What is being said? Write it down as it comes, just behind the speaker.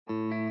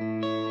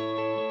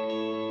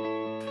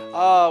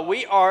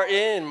We are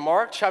in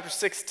Mark chapter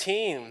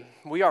 16.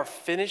 We are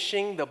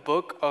finishing the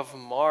book of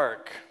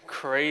Mark.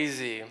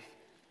 Crazy.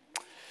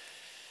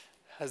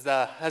 Has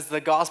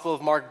the Gospel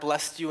of Mark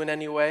blessed you in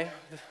any way?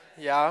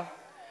 Yeah?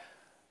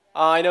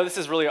 I know this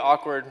is really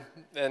awkward,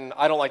 and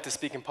I don't like to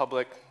speak in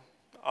public,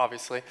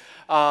 obviously.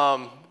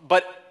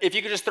 But if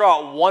you could just throw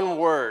out one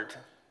word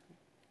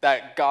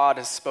that God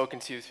has spoken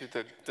to you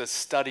through the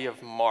study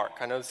of Mark.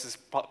 I know this is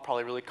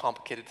probably really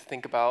complicated to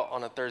think about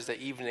on a Thursday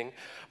evening,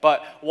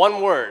 but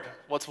one word,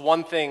 what's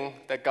one thing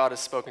that God has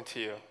spoken to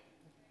you?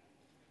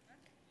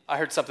 I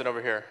heard something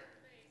over here.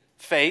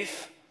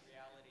 Faith.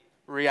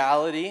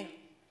 Reality.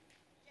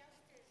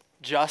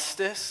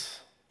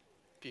 Justice.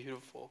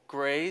 Beautiful.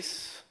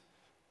 Grace.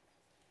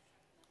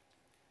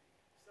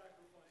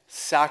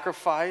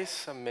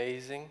 Sacrifice.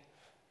 Amazing.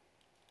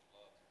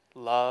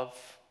 Love.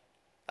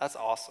 That's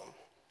awesome.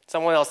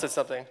 Someone else said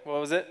something.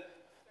 What was it?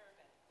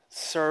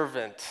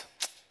 Servant.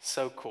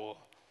 So cool.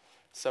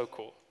 So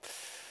cool.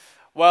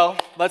 Well,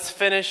 let's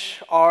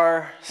finish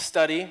our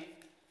study.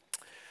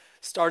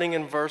 Starting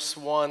in verse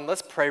 1.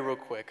 Let's pray real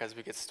quick as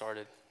we get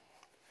started.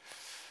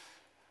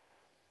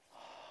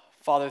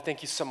 Father,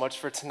 thank you so much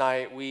for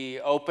tonight. We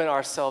open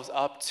ourselves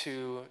up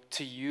to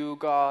you,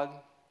 God.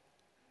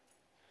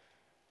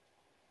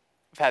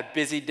 We've had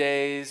busy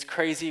days,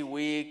 crazy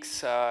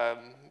weeks,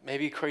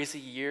 maybe crazy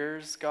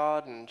years,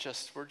 God, and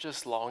we're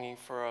just longing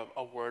for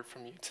a word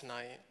from you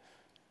tonight.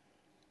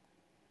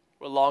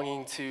 We're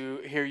longing to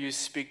hear you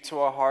speak to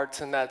our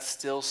hearts in that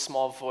still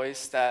small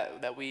voice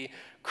that we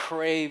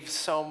crave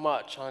so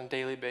much on a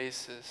daily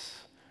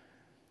basis.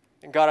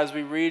 And God, as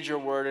we read your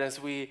word and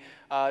as we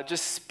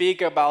just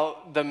speak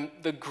about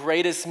the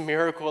greatest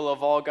miracle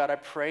of all, God, I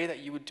pray that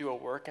you would do a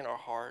work in our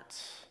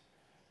hearts.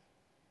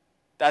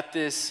 That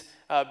this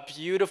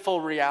beautiful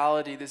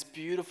reality, this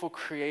beautiful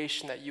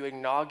creation that you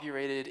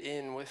inaugurated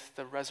in with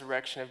the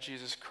resurrection of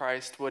Jesus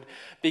Christ would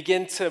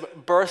begin to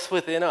birth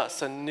within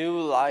us a new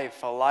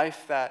life, a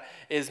life that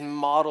is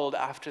modeled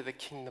after the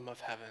kingdom of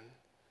heaven.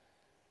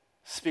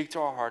 Speak to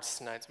our hearts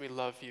tonight. We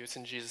love you. It's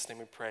in Jesus' name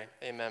we pray.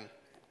 Amen.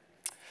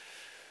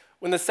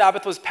 When the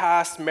Sabbath was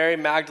past, Mary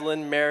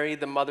Magdalene, Mary,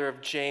 the mother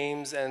of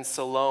James, and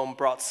Salome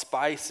brought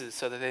spices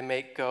so that they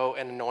might go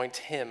and anoint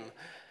him.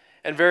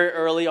 And very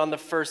early on the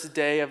first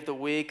day of the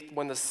week,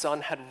 when the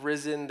sun had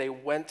risen, they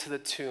went to the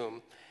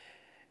tomb.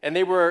 And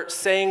they were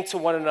saying to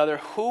one another,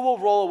 "Who will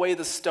roll away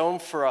the stone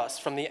for us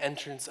from the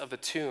entrance of the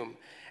tomb?"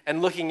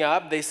 And looking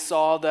up, they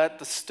saw that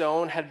the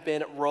stone had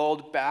been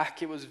rolled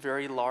back. It was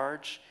very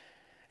large.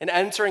 And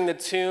entering the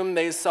tomb,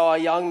 they saw a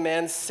young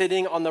man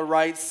sitting on the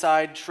right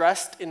side,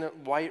 dressed in a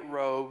white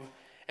robe,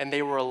 and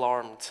they were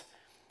alarmed.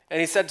 And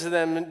he said to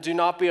them, "Do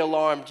not be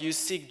alarmed. You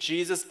seek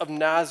Jesus of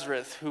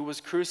Nazareth, who was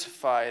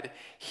crucified.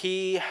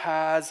 He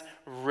has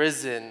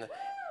risen."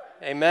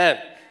 Amen.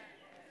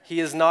 He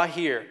is not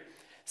here.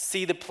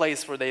 See the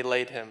place where they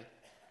laid him.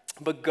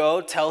 But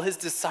go tell his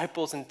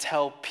disciples and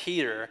tell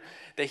Peter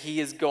that he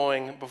is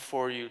going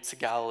before you to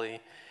Galilee.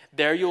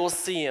 There you will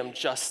see him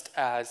just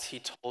as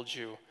he told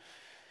you.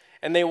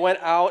 And they went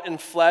out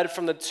and fled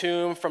from the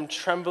tomb,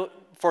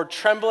 for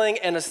trembling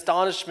and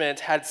astonishment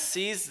had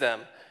seized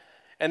them.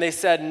 And they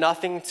said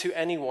nothing to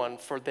anyone,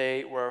 for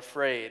they were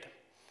afraid.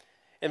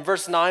 In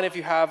verse 9, if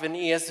you have an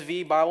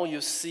ESV Bible,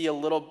 you'll see a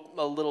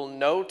little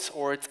note,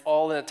 or it's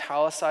all in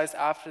italicized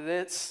after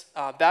this.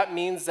 That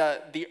means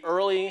that the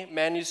early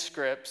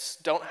manuscripts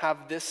don't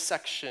have this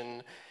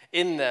section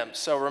in them.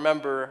 So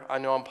remember, I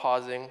know I'm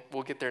pausing.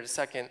 We'll get there in a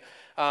second.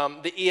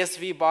 The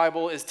ESV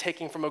Bible is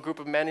taking from a group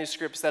of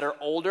manuscripts that are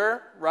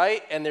older,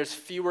 right? And there's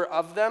fewer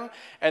of them.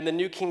 And the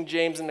New King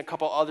James and a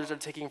couple others are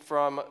taking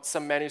from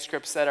some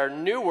manuscripts that are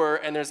newer,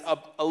 and there's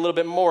a little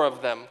bit more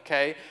of them,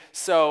 okay?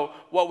 So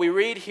what we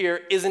read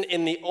here isn't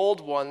in the old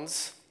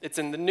ones, it's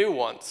in the new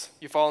ones.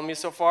 You following me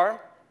so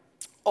far?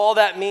 All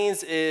that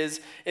means is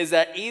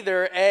that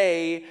either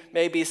A,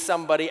 maybe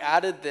somebody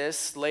added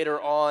this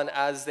later on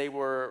as they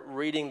were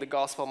reading the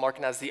Gospel of Mark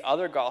and as the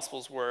other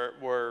Gospels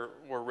were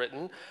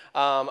written.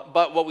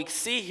 But what we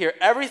see here,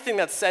 everything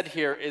that's said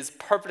here is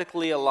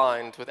perfectly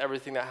aligned with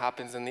everything that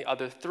happens in the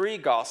other three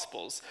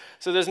Gospels.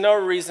 So there's no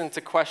reason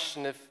to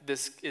question if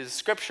this is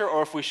Scripture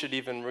or if we should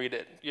even read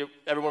it.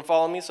 Everyone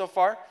follow me so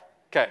far?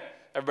 Okay,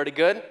 everybody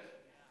good?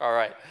 All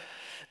right.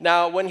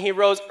 Now, when he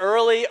rose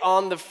early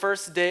on the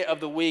first day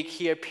of the week,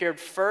 he appeared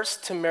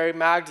first to Mary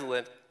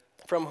Magdalene,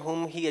 from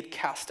whom he had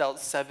cast out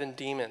 7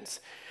 demons.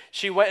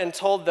 She went and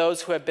told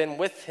those who had been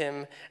with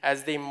him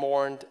as they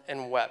mourned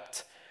and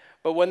wept.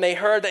 But when they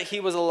heard that he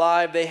was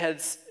alive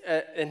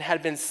and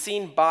had been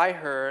seen by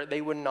her, they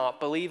would not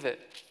believe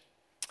it.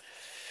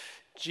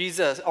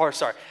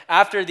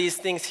 After these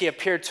things, he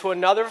appeared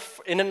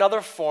in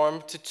another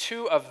form to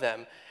 2 of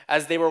them,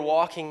 as they were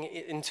walking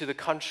into the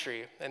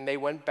country, and they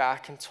went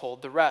back and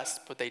told the rest,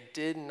 but they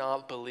did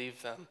not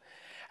believe them.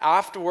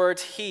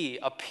 Afterwards, he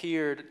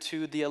appeared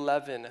to the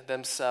 11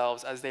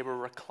 themselves as they were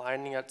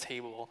reclining at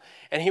table,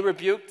 and he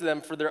rebuked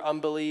them for their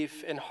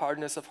unbelief and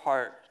hardness of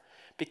heart,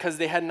 because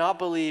they had not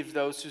believed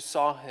those who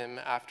saw him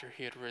after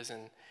he had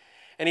risen.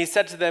 And he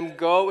said to them,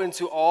 "Go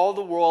into all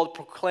the world,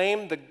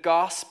 proclaim the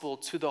gospel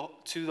to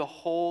the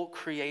whole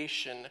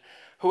creation.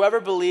 Whoever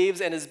believes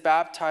and is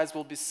baptized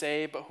will be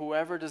saved, but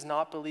whoever does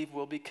not believe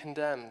will be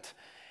condemned.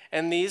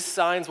 And these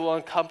signs will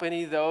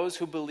accompany those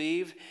who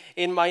believe.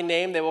 In my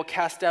name they will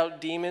cast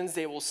out demons,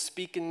 they will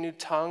speak in new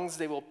tongues,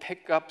 they will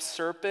pick up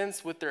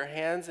serpents with their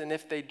hands, and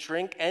if they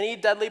drink any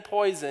deadly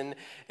poison,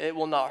 it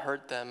will not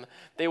hurt them.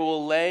 They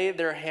will lay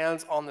their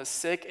hands on the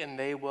sick and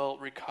they will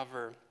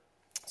recover."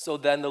 So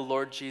then the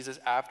Lord Jesus,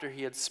 after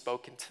he had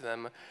spoken to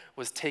them,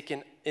 was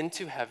taken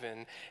into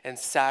heaven and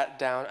sat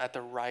down at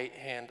the right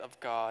hand of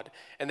God.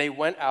 And they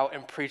went out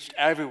and preached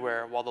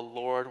everywhere while the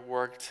Lord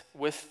worked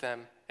with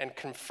them and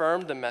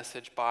confirmed the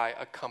message by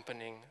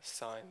accompanying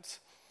signs.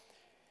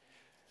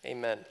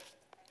 Amen.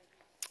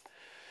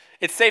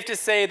 It's safe to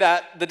say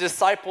that the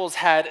disciples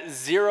had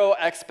zero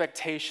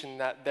expectation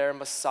that their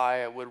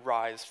Messiah would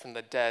rise from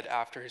the dead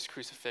after his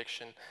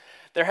crucifixion.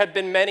 There had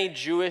been many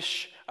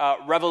Jewish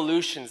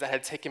revolutions that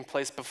had taken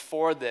place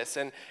before this,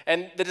 and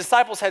the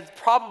disciples had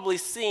probably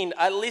seen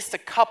at least a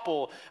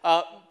couple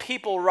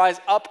people rise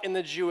up in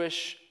the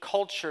Jewish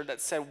culture that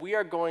said,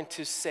 I'm going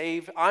to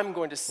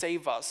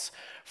save us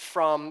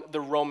from the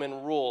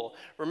Roman rule.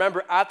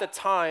 Remember, at the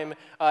time,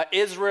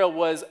 Israel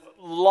was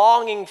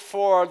longing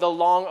for the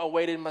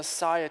long-awaited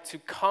Messiah to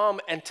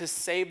come and to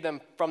save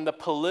them from the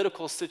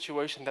political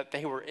situation that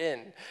they were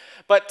in.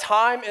 But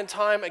time and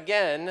time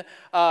again,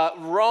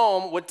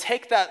 Rome would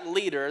take that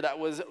leader that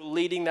was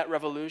leading that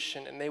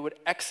revolution and they would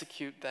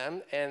execute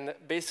them and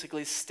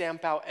basically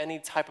stamp out any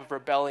type of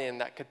rebellion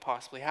that could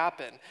possibly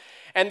happen.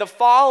 And the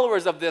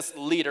followers of this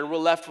leader were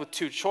left with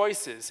two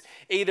choices.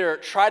 Either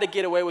try to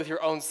get away with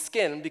your own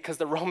skin because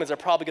the Romans are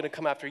probably going to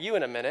come after you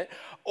in a minute,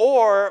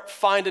 or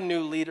find a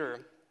new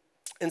leader.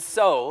 And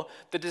so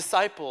the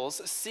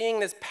disciples,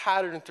 seeing this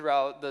pattern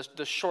throughout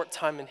the short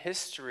time in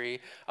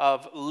history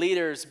of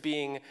leaders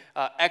being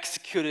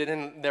executed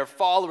and their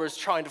followers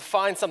trying to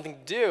find something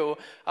to do,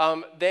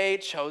 they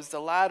chose the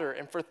latter.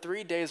 And for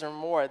 3 days or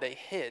more, they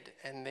hid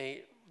and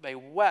they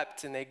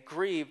wept and they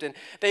grieved. And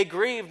they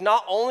grieved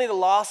not only the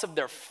loss of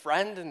their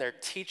friend and their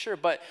teacher,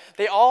 but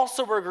they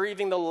also were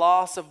grieving the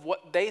loss of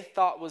what they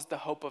thought was the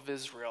hope of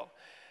Israel.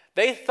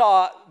 They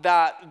thought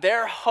that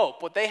their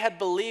hope, what they had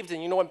believed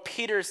in, when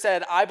Peter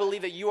said, "I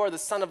believe that you are the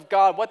Son of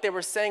God," what they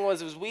were saying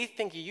was we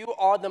think you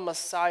are the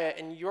Messiah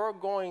and you're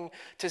going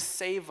to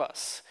save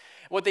us.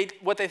 What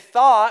they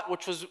thought,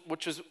 which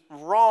was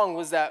wrong,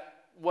 was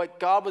that what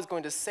God was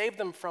going to save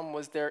them from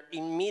was their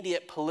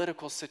immediate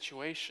political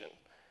situation,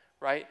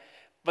 right?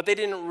 But they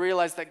didn't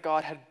realize that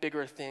God had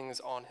bigger things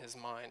on his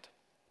mind.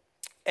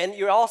 And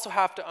you also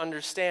have to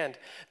understand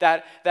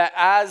that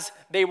as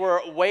they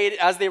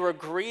were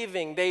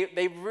grieving,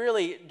 they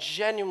really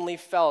genuinely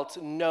felt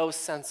no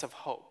sense of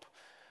hope.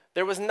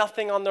 There was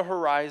nothing on the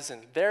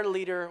horizon. Their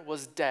leader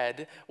was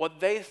dead. What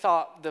they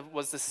thought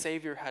was the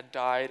Savior had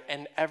died,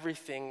 and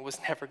everything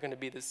was never going to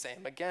be the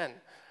same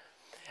again.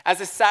 As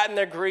they sat in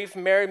their grief,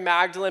 Mary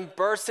Magdalene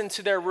bursts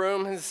into their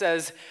room and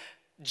says,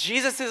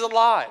 "Jesus is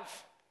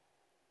alive."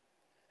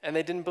 And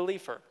they didn't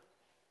believe her.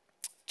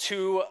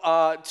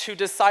 Two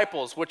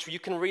disciples, which you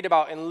can read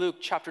about in Luke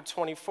chapter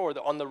 24,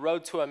 on the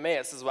road to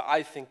Emmaus, is what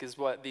I think is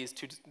who these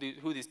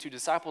two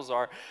disciples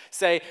are,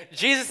 say,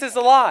 "Jesus is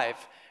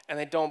alive," and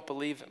they don't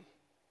believe him.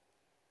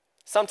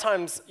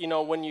 Sometimes,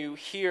 when you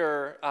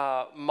hear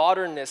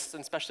modernists,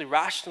 and especially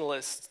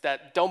rationalists,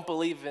 that don't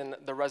believe in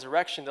the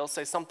resurrection, they'll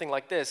say something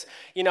like this.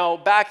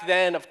 Back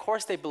then, of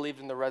course they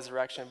believed in the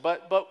resurrection,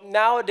 but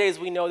nowadays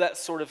we know that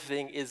sort of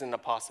thing isn't a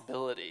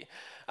possibility.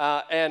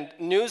 And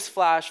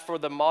newsflash for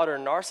the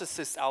modern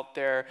narcissists out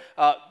there,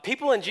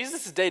 people in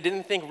Jesus' day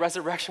didn't think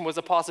resurrection was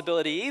a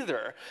possibility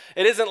either.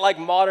 It isn't like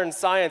modern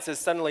science has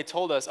suddenly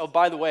told us, oh,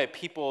 by the way,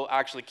 people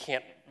actually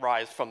can't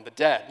rise from the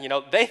dead.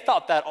 They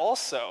thought that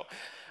also.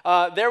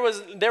 There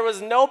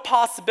was no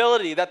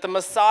possibility that the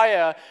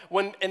Messiah,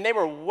 and they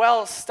were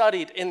well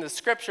studied in the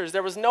scriptures,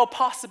 there was no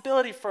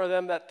possibility for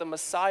them that the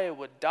Messiah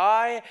would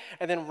die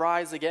and then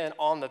rise again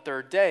on the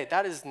third day.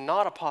 That is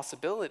not a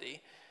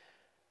possibility.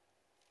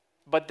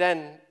 But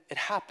then it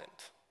happened.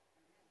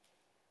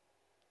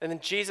 And then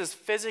Jesus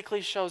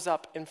physically shows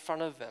up in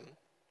front of them.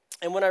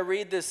 And when I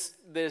read this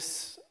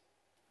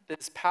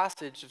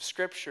passage of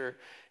scripture,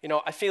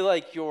 I feel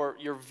like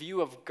your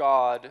view of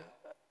God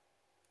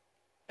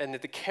and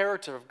the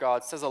character of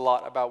God says a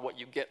lot about what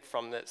you get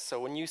from this. So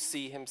when you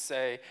see him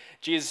say,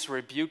 Jesus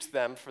rebuked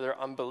them for their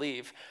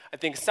unbelief, I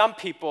think some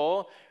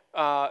people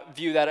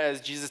view that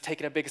as Jesus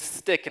taking a big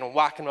stick and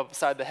whacking them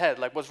upside the head.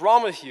 Like, what's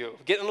wrong with you?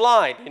 Get in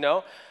line,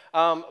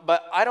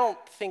 But I don't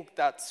think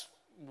that's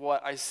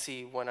what I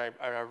see when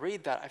I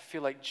read that. I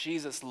feel like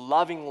Jesus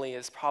lovingly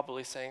is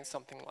probably saying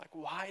something like,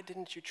 "Why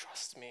didn't you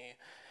trust me?"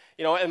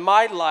 In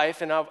my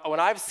life, and when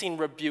I've seen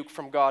rebuke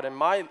from God in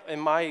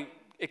my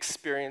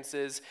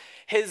experiences,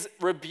 his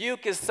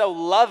rebuke is so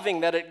loving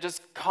that it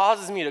just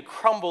causes me to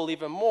crumble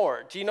even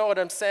more. Do you know what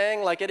I'm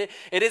saying? Like it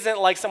isn't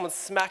like someone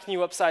smacking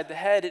you upside the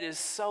head. It is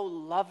so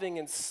loving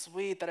and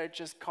sweet that it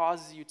just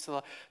causes you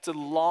to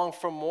long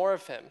for more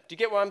of him. Do you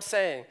get what I'm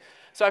saying?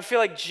 So I feel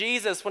like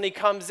Jesus, when he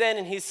comes in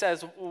and he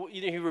says,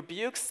 he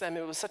rebukes them,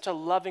 it was such a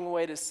loving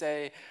way to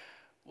say,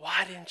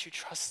 why didn't you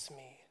trust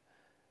me?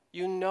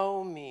 You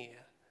know me.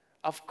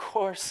 Of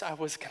course I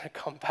was going to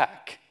come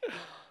back.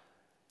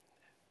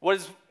 What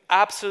is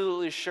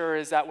absolutely sure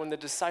is that when the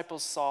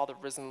disciples saw the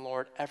risen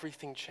Lord,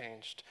 everything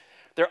changed.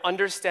 Their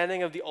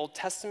understanding of the Old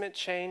Testament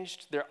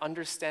changed. Their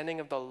understanding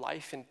of the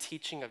life and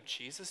teaching of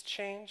Jesus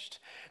changed.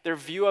 Their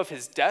view of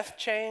his death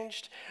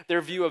changed.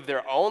 Their view of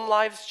their own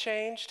lives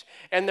changed.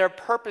 And their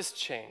purpose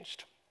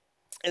changed.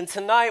 And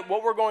tonight,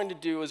 what we're going to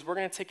do is we're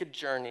going to take a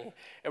journey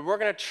and we're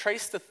going to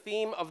trace the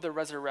theme of the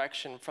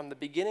resurrection from the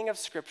beginning of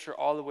Scripture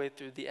all the way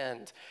through the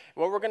end. And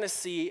what we're going to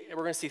see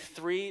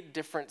 3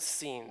 different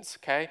scenes,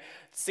 okay?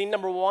 Scene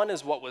number 1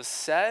 is what was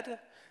said.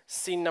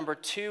 Scene number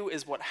 2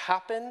 is what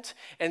happened.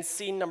 And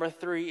scene number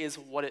 3 is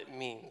what it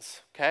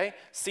means, okay?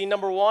 Scene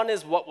number 1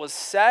 is what was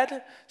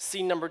said.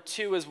 Scene number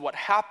 2 is what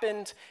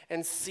happened.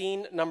 And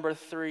scene number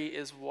 3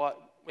 is what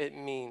it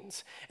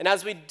means. And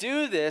as we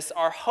do this,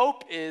 our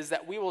hope is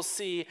that we will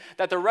see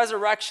that the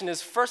resurrection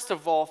is first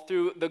of all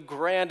through the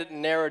grand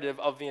narrative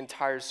of the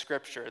entire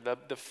Scripture.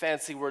 The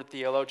fancy word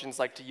theologians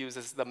like to use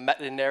is the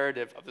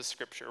meta-narrative of the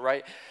Scripture,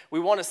 right? We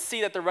want to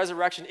see that the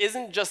resurrection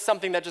isn't just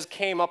something that just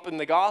came up in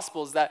the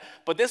Gospels,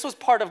 but this was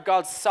part of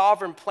God's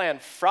sovereign plan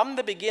from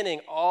the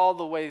beginning all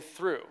the way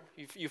through.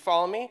 You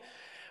follow me?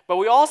 But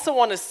we also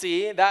want to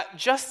see that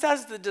just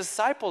as the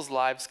disciples'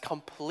 lives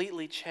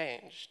completely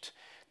changed,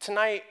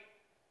 tonight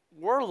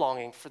we're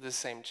longing for the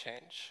same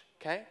change,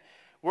 okay?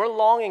 We're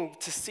longing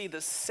to see the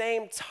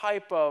same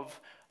type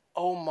of,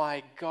 oh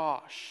my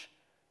gosh,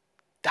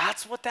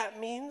 that's what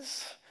that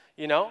means?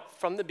 You know,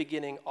 from the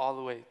beginning all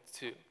the way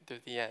to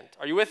the end.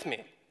 Are you with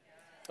me?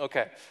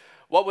 Okay.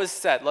 What was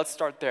said? Let's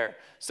start there.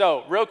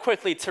 So, real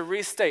quickly, to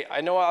restate,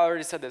 I know I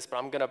already said this, but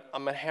I'm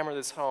gonna hammer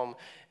this home.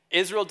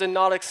 Israel did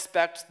not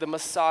expect the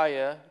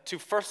Messiah to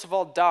first of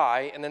all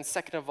die and then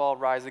second of all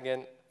rise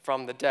again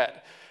from the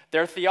dead.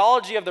 Their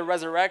theology of the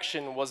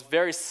resurrection was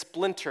very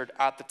splintered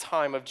at the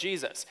time of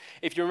Jesus.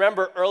 If you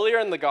remember earlier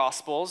in the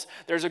Gospels,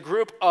 there's a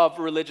group of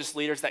religious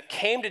leaders that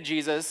came to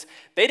Jesus.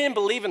 They didn't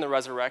believe in the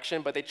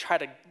resurrection, but they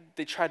tried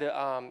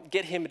to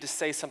get him to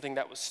say something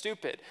that was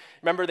stupid.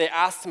 Remember, they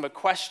asked him a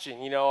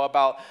question,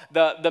 about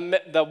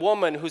the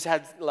woman who's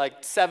had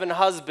like 7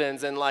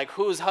 husbands and like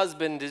whose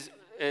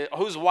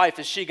wife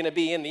is she going to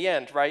be in the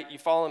end, right? You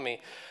follow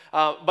me?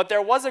 But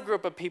there was a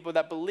group of people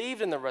that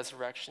believed in the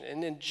resurrection.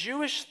 And in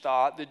Jewish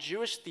thought, the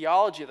Jewish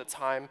theology at the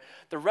time,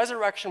 the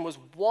resurrection was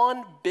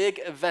one big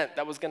event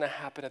that was going to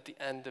happen at the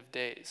end of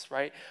days,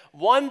 right?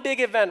 One big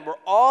event where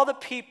all the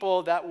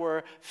people that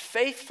were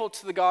faithful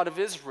to the God of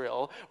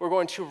Israel were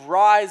going to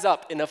rise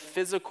up in a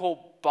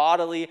physical,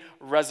 bodily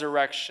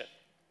resurrection.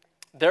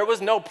 There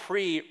was no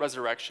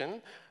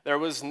pre-resurrection. There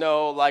was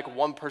no, like,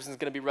 one person's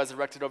going to be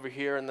resurrected over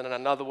here and then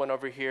another one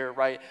over here,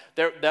 right?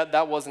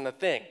 That wasn't a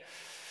thing.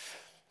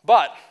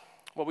 But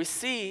what we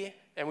see,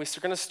 and we're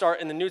going to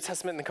start in the New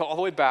Testament and go all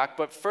the way back,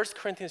 but 1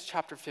 Corinthians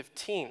chapter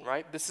 15,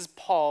 right? This is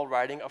Paul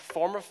writing, a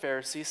former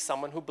Pharisee,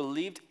 someone who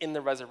believed in the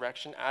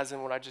resurrection, as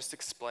in what I just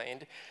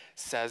explained,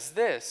 says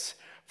this: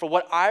 "For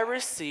what I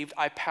received,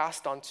 I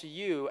passed on to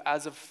you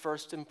as of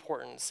first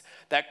importance,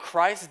 that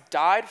Christ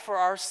died for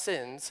our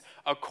sins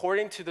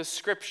according to the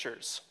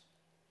Scriptures."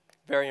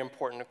 Very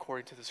important,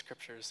 according to the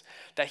Scriptures.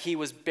 "That he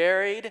was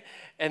buried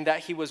and that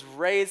he was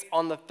raised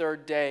on the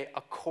 3rd day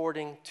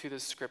according to the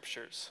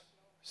Scriptures."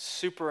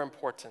 Super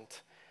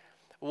important.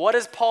 What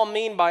does Paul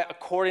mean by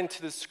according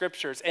to the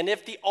Scriptures? And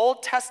if the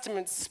Old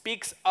Testament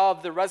speaks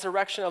of the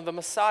resurrection of the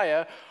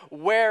Messiah,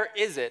 where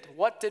is it?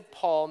 What did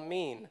Paul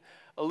mean?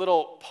 A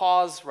little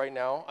pause right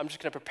now. I'm just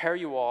going to prepare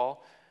you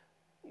all.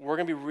 We're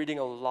going to be reading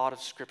a lot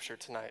of Scripture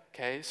tonight,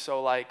 okay?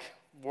 So,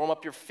 warm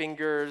up your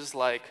fingers,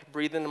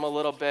 breathe in them a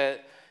little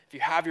bit. If you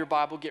have your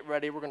Bible, get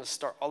ready. We're going to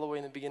start all the way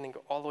in the beginning,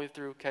 go all the way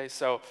through, okay?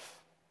 So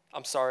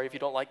I'm sorry if you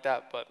don't like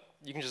that, but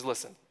you can just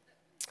listen.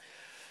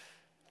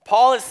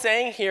 Paul is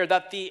saying here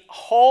that the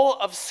whole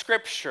of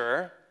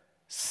Scripture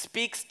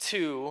speaks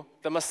to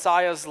the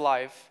Messiah's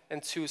life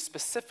and to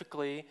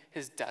specifically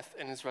his death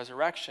and his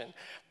resurrection.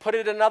 Put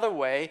it another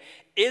way,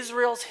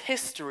 Israel's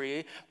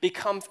history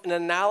becomes an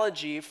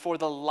analogy for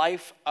the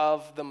life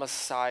of the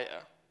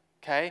Messiah.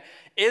 Okay?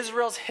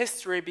 Israel's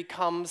history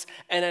becomes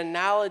an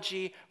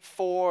analogy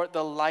for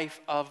the life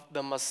of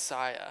the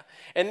Messiah.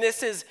 And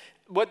this is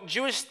what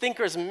Jewish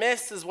thinkers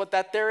miss, is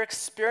that their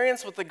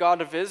experience with the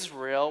God of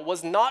Israel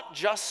was not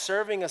just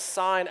serving a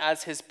sign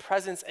as his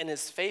presence and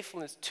his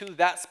faithfulness to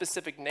that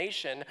specific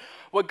nation.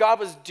 What God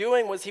was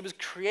doing was he was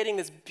creating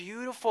this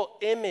beautiful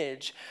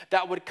image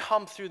that would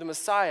come through the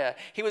Messiah.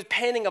 He was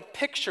painting a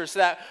picture so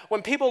that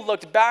when people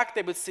looked back,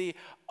 they would see,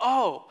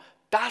 oh,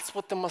 that's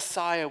what the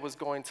Messiah was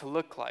going to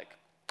look like.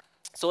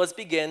 So let's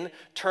begin.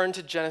 Turn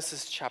to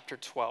Genesis chapter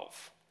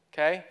 12,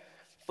 okay?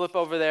 Flip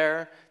over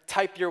there,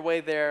 type your way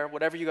there,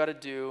 whatever you got to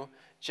do.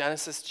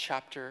 Genesis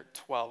chapter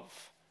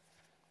 12.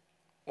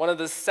 One of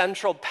the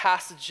central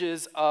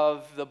passages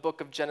of the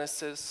book of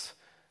Genesis,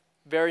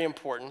 very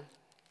important.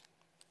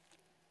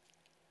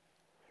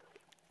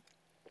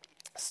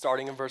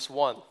 starting in verse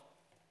 1.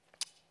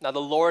 Now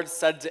the Lord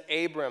said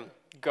to Abram,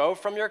 "Go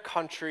from your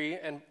country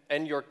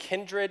and your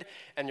kindred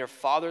and your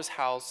father's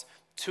house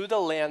to the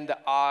land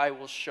that I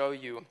will show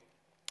you.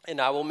 And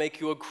I will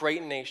make you a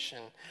great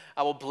nation.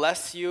 I will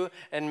bless you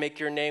and make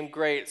your name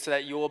great so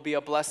that you will be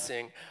a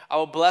blessing. I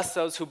will bless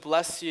those who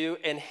bless you,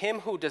 and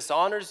him who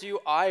dishonors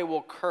you I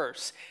will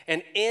curse.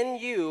 And in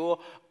you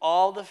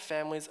all the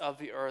families of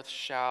the earth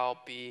shall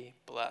be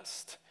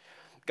blessed."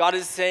 God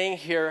is saying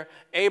here,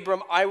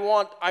 Abram, I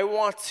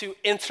want to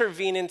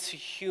intervene into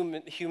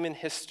human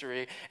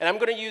history, and I'm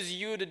going to use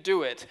you to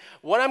do it.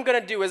 What I'm going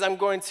to do is I'm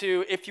going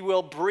to, if you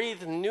will,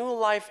 breathe new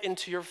life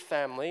into your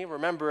family.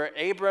 Remember,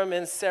 Abram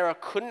and Sarah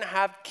couldn't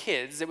have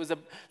kids.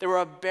 They were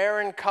a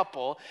barren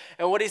couple.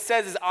 And what he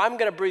says is, I'm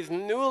going to breathe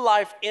new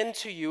life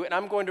into you, and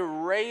I'm going to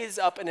raise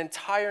up an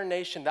entire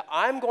nation that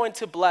I'm going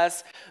to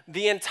bless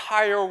the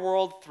entire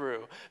world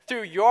through.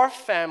 Through your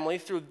family,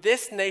 through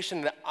this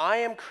nation that I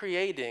am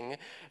creating,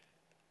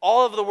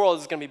 all of the world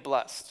is going to be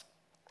blessed.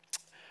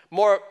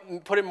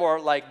 Put it more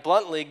like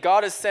bluntly,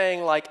 God is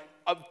saying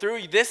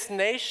through this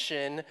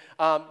nation,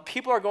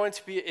 people are going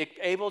to be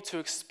able to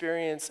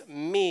experience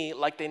me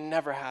like they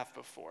never have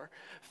before.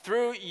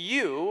 Through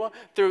you,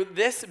 through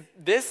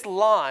this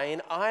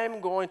line,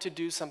 I'm going to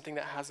do something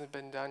that hasn't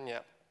been done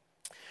yet.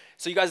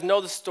 So you guys know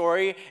the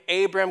story.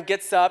 Abram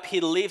gets up, he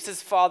leaves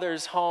his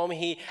father's home,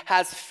 he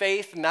has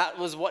faith, and that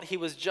was what he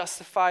was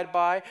justified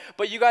by.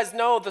 But you guys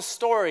know the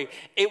story.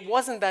 It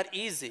wasn't that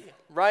easy,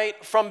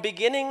 right? From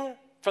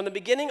the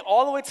beginning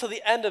all the way to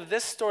the end of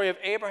this story of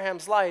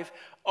Abraham's life,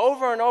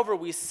 over and over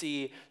we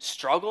see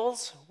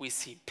struggles, we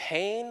see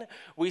pain,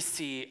 we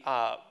see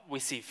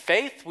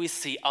faith, we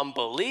see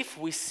unbelief,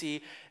 we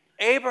see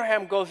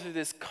Abraham go through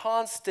this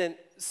constant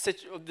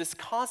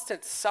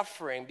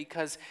suffering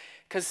because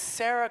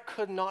Sarah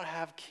could not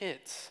have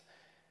kids.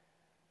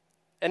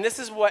 And this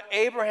is what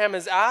Abraham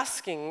is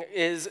asking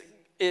is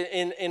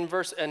in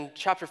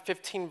chapter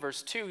 15,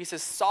 verse 2. He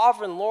says,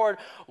 "Sovereign Lord,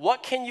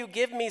 what can you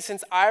give me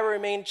since I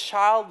remain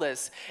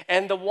childless?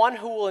 And the one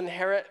who will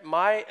inherit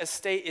my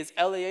estate is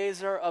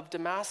Eliezer of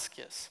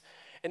Damascus."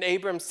 And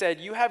Abram said,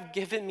 "You have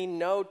given me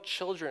no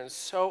children,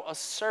 so a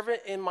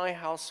servant in my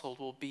household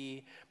will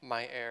be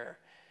my heir."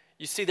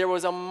 You see, there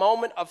was a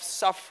moment of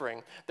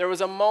suffering. There was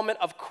a moment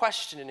of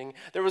questioning.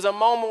 There was a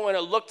moment when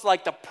it looked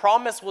like the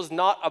promise was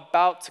not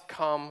about to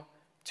come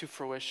to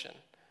fruition.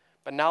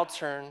 But now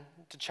turn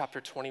to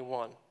chapter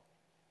 21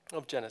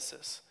 of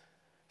Genesis,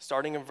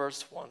 starting in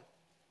verse 1.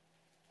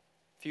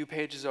 A few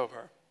pages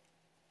over.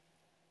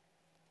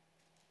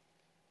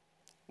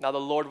 Now the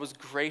Lord was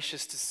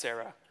gracious to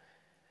Sarah,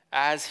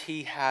 as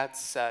he had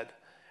said.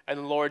 And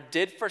the Lord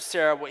did for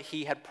Sarah what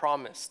he had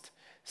promised.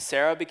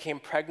 Sarah became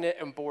pregnant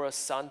and bore a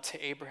son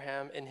to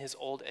Abraham in his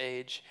old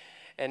age,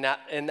 and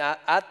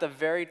at the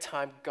very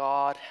time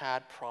God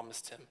had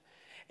promised him.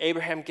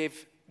 Abraham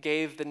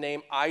gave the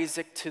name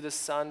Isaac to the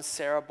son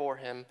Sarah bore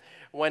him.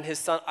 When his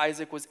son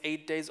Isaac was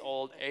 8 days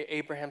old,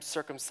 Abraham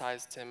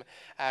circumcised him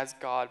as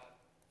God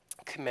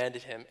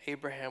commanded him.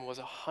 Abraham was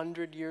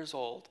 100 years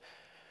old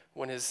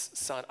when his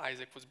son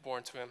Isaac was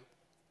born to him.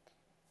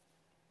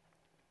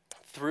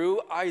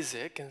 Through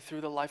Isaac and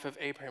through the life of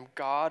Abraham,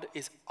 God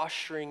is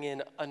ushering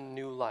in a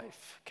new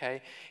life,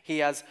 okay? He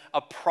has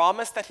a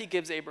promise that he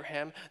gives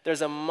Abraham.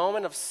 There's a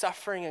moment of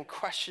suffering and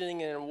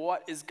questioning and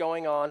what is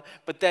going on.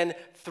 But then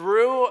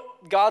through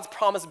God's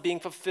promise being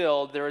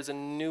fulfilled, there is a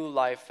new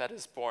life that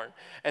is born.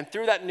 And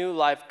through that new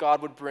life,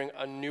 God would bring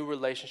a new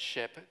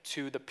relationship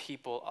to the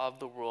people of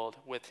the world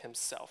with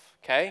himself,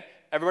 okay?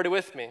 Everybody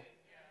with me?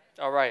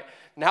 All right.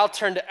 Now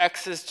turn to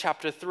Exodus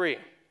chapter 3.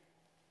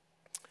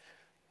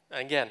 And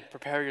again,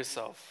 prepare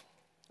yourself.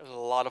 There's a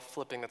lot of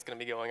flipping that's going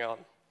to be going on.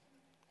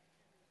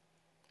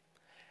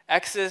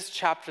 Exodus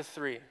chapter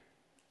 3.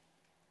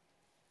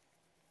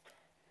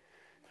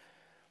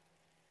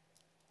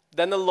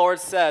 Then the Lord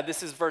said,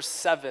 this is verse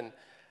 7.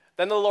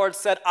 Then the Lord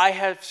said, "I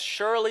have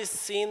surely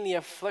seen the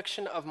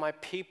affliction of my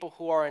people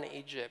who are in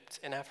Egypt,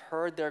 and have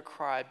heard their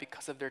cry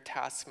because of their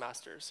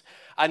taskmasters.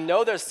 I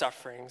know their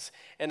sufferings,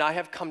 and I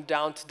have come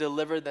down to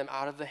deliver them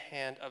out of the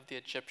hand of the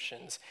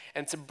Egyptians,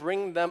 and to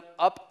bring them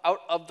up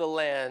out of the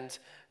land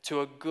to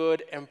a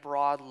good and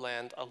broad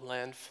land, a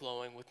land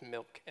flowing with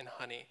milk and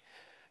honey."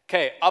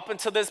 Okay, up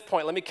until this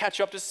point, let me catch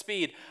you up to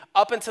speed.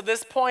 Up until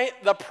this point,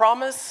 the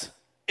promise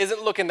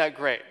isn't looking that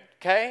great,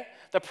 okay?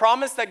 The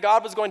promise that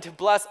God was going to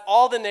bless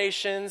all the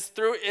nations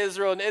through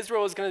Israel, and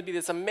Israel was going to be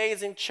this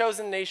amazing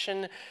chosen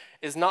nation,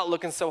 is not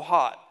looking so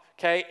hot.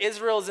 Okay,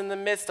 Israel is in the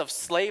midst of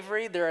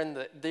slavery.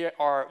 They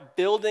are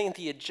building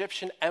the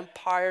Egyptian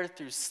empire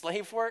through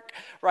slave work,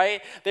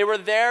 right? They were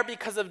there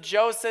because of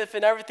Joseph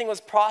and everything was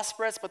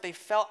prosperous, but they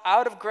fell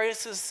out of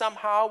graces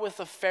somehow with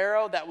the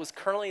Pharaoh that was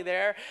currently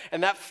there,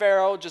 and that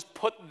Pharaoh just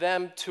put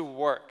them to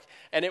work,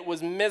 and it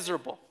was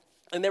miserable.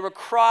 And they were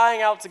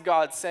crying out to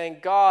God, saying,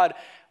 "God,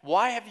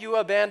 why have you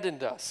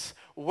abandoned us?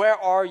 Where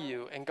are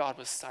you?" And God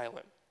was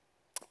silent.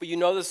 But you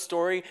know the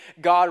story.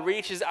 God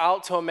reaches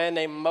out to a man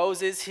named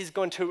Moses. He's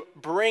going to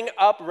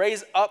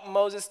raise up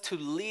Moses to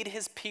lead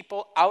his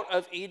people out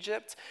of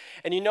Egypt.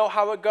 And you know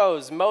how it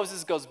goes.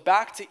 Moses goes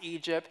back to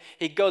Egypt.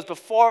 He goes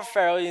before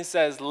Pharaoh and he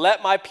says,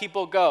 "Let my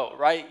people go,"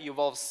 right? You've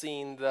all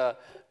seen the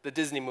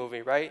Disney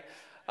movie, right?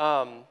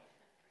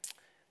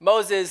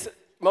 Moses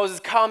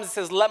comes and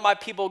says, "Let my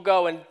people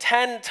go." And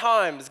 10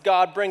 times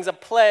God brings a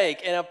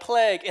plague and a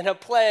plague and a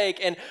plague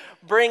and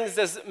brings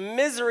this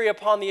misery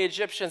upon the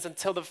Egyptians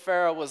until the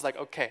Pharaoh was like,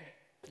 "Okay,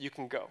 you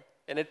can go."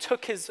 And it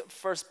took his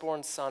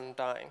firstborn son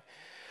dying.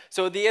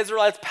 So the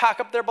Israelites pack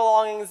up their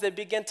belongings, they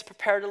begin to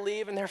prepare to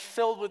leave, and they're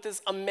filled with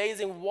this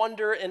amazing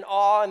wonder and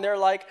awe, and they're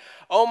like,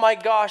 "Oh my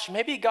gosh,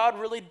 maybe God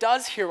really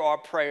does hear our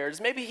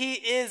prayers. Maybe he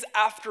is,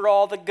 after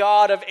all, the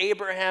God of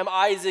Abraham,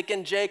 Isaac,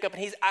 and Jacob,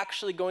 and he's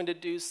actually going to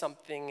do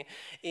something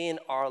in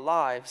our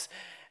lives."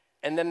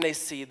 And then they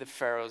see the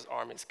Pharaoh's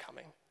armies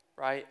coming.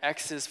 Right?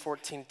 Exodus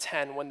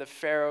 14:10,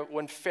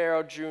 when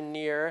Pharaoh drew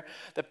near,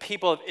 the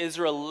people of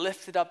Israel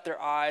lifted up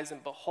their eyes,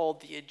 and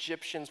behold, the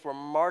Egyptians were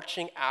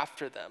marching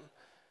after them.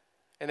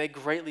 And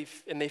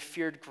they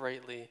feared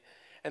greatly.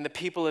 And the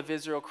people of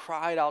Israel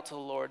cried out to the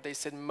Lord. They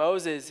said,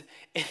 "Moses,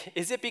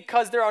 is it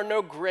because there are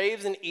no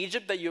graves in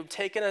Egypt that you have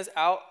taken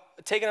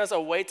us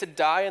away to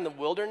die in the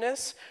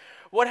wilderness?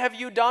 What have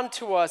you done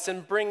to us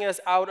in bringing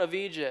us out of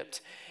Egypt?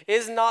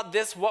 Is not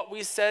this what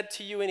we said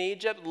to you in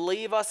Egypt?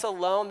 Leave us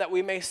alone that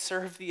we may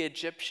serve the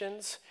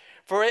Egyptians?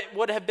 For it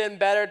would have been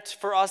better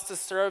for us to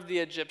serve the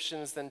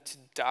Egyptians than to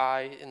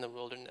die in the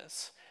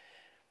wilderness."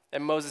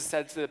 And Moses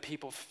said to the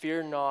people,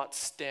 "Fear not,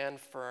 stand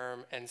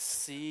firm, and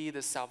see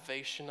the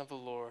salvation of the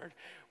Lord,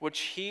 which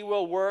he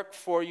will work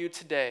for you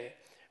today.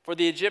 For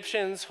the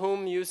Egyptians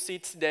whom you see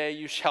today,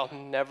 you shall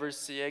never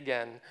see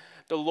again.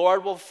 The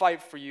Lord will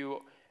fight for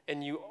you,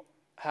 and you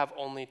have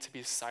only to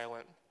be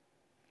silent."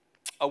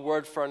 A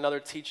word for another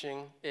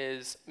teaching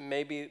is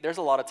maybe there's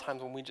a lot of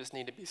times when we just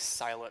need to be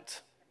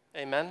silent.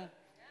 Amen?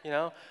 You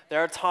know,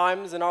 there are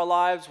times in our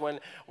lives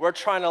when we're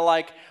trying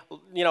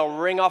to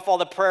ring off all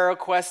the prayer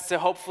requests to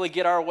hopefully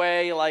get our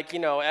way,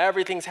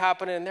 everything's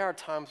happening. And there are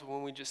times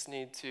when we just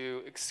need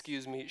to,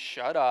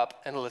 shut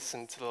up and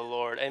listen to the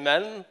Lord.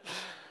 Amen?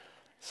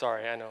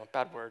 Sorry, I know,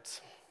 bad words.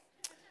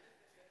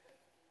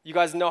 You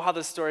guys know how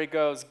the story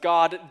goes.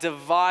 God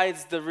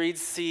divides the Red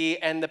Sea,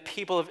 and the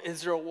people of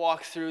Israel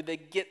walk through. They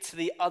get to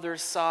the other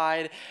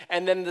side,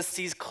 and then the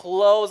seas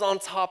close on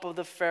top of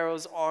the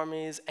Pharaoh's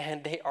armies,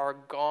 and they are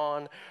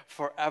gone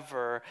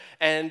forever.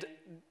 And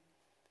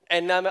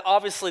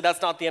obviously,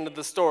 that's not the end of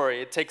the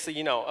story. It takes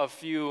a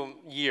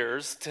few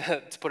years,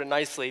 to put it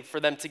nicely,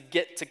 for them to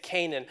get to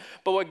Canaan.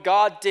 But what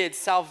God did,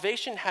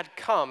 salvation had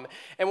come,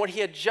 and what he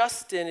had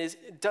just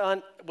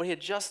done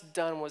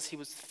was he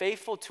was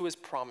faithful to his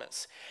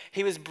promise.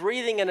 He was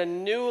breathing in a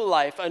new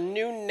life, a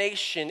new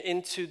nation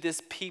into this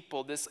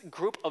people, this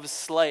group of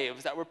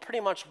slaves that were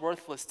pretty much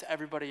worthless to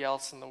everybody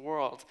else in the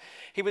world.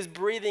 He was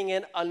breathing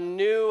in a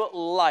new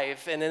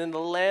life, and in the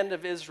land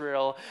of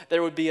Israel,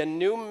 there would be a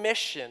new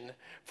mission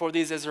for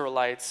these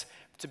Israelites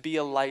to be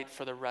a light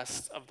for the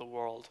rest of the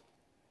world.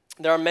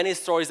 There are many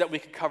stories that we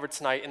could cover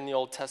tonight in the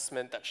Old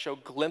Testament that show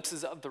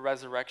glimpses of the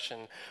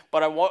resurrection.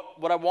 But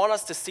what I want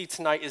us to see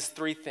tonight is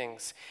 3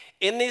 things.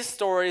 In these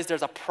stories,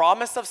 there's a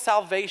promise of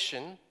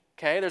salvation.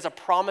 Okay, there's a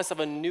promise of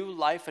a new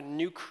life, a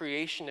new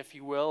creation, if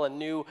you will, a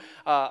new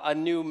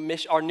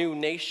mission, our new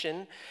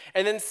nation.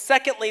 And then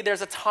secondly,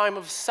 there's a time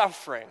of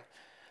suffering.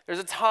 There's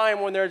a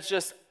time when there's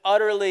just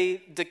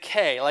utterly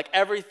decay, like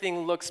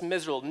everything looks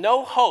miserable.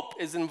 No hope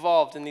is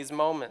involved in these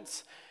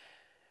moments.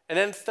 And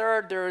then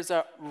third, there is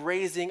a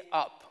raising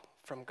up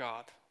from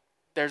God.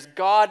 There's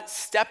God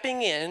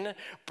stepping in,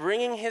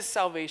 bringing his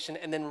salvation,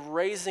 and then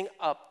raising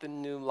up the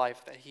new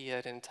life that he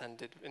had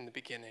intended in the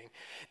beginning.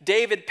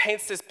 David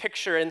paints this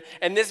picture,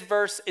 and this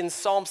verse in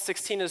Psalm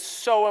 16 is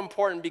so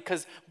important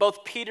because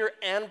both Peter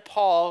and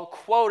Paul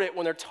quote it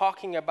when they're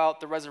talking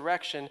about the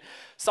resurrection.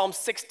 Psalm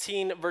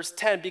 16, verse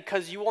 10,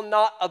 "Because you will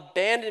not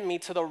abandon me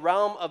to the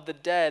realm of the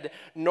dead,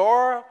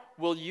 nor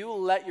will you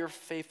let your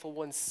faithful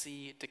one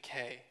see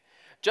decay."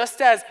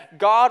 Just as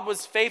God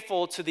was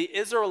faithful to the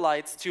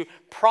Israelites to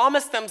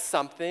promise them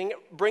something,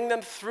 bring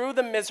them through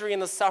the misery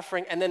and the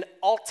suffering, and then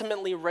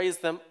ultimately raise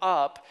them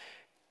up,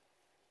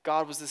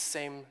 God was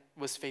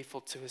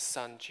faithful to his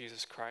son,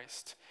 Jesus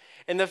Christ.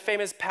 In the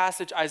famous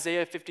passage,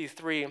 Isaiah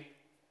 53,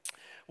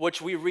 which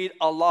we read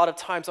a lot of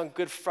times on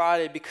Good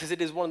Friday because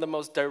it is one of the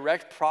most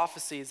direct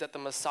prophecies that the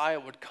Messiah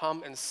would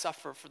come and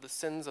suffer for the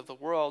sins of the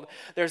world.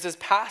 There's this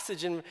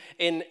passage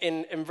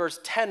in verse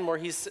 10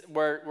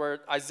 where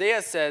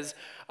Isaiah says,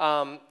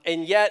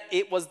 "And yet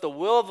it was the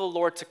will of the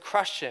Lord to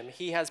crush him.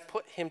 He has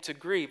put him to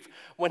grief.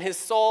 When his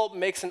soul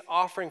makes an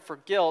offering for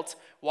guilt,"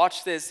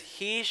 watch this,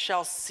 "he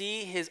shall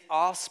see his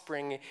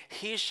offspring.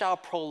 He shall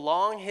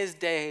prolong his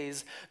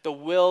days. The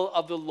will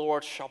of the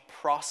Lord shall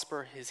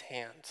prosper his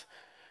hand."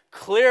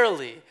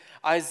 Clearly,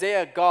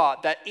 Isaiah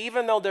got that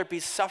even though there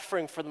be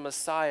suffering for the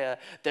Messiah,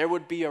 there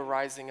would be a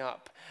rising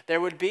up. There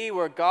would be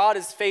where God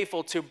is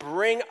faithful to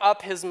bring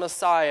up his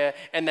Messiah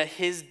and that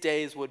his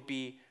days would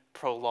be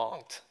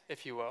prolonged,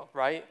 if you will,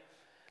 right?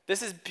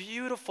 This is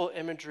beautiful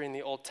imagery in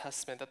the Old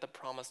Testament that the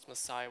promised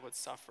Messiah would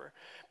suffer.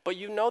 But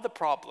you know the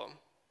problem.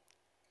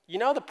 You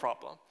know the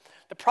problem.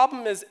 The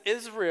problem is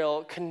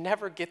Israel can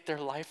never get their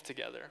life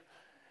together.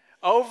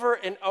 Over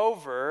and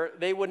over,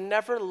 they would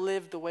never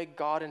live the way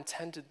God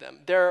intended them.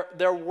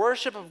 Their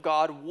worship of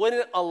God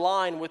wouldn't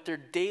align with their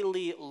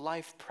daily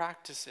life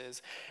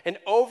practices. And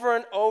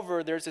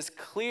over, there's this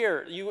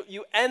clear,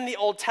 you end the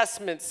Old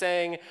Testament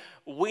saying,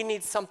 we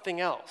need something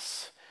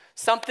else.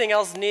 Something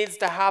else needs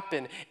to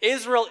happen.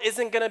 Israel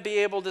isn't going to be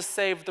able to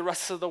save the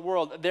rest of the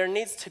world. There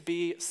needs to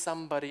be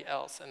somebody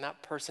else, and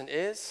that person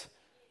is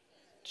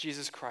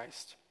Jesus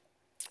Christ.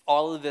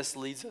 All of this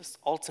leads us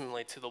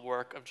ultimately to the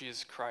work of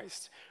Jesus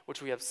Christ,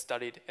 which we have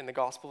studied in the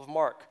Gospel of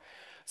Mark.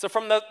 So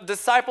from the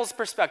disciples'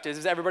 perspective,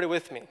 is everybody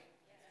with me?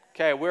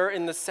 Okay, we're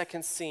in the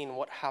second scene.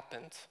 What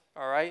happened?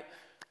 All right,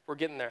 we're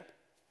getting there.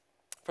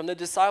 From the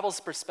disciples'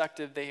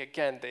 perspective,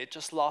 they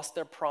just lost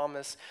their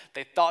promise.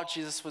 They thought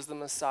Jesus was the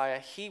Messiah.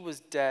 He was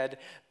dead.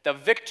 The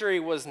victory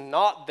was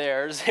not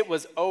theirs. It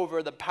was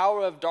over. The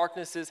power of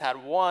darknesses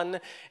had won.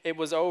 It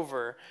was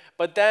over.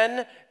 But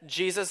then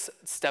Jesus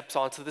steps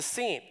onto the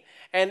scene.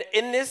 And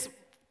in this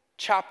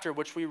chapter,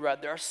 which we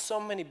read, there are so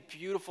many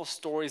beautiful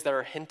stories that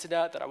are hinted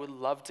at that I would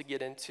love to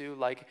get into,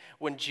 like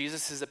when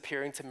Jesus is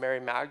appearing to Mary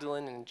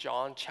Magdalene in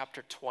John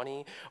chapter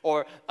 20,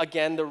 or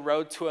again, the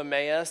road to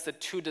Emmaus, the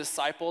two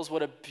disciples.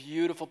 What a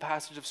beautiful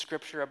passage of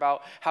scripture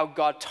about how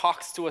God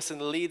talks to us and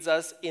leads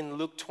us in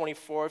Luke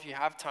 24. If you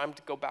have time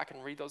to go back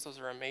and read those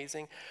are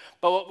amazing.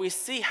 But what we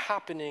see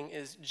happening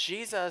is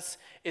Jesus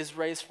is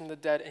raised from the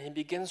dead and he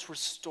begins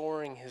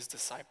restoring his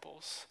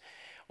disciples.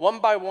 One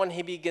by one,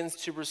 he begins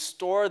to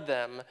restore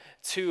them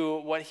to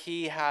what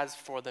he has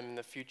for them in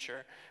the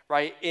future,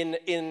 right?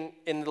 In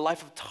the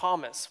life of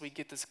Thomas, we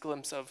get this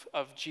glimpse of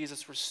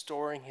Jesus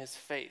restoring his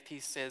faith. He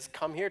says,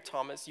 come here,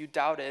 Thomas, you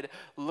doubted.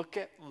 Look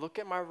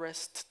at my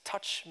wrist,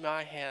 touch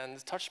my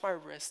hands, touch my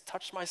wrist,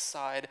 touch my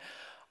side.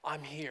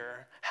 I'm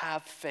here.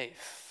 Have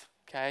faith.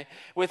 Okay?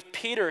 With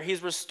Peter,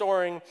 he's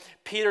restoring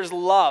Peter's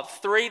love.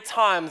 3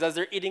 times as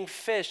they're eating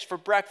fish for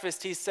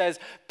breakfast, he says,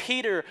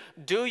 Peter,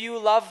 do you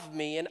love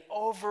me? And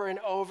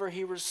over,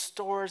 he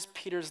restores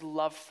Peter's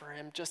love for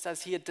him. Just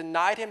as he had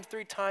denied him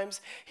 3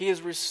 times, he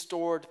is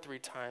restored 3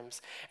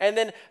 times. And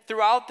then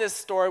throughout this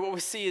story, what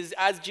we see is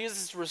as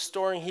Jesus is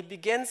restoring, he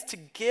begins to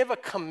give a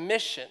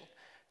commission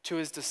to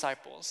his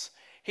disciples.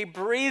 He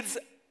breathes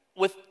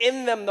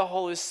within them the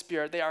Holy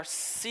Spirit. They are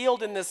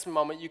sealed in this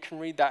moment. You can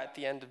read that at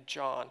the end of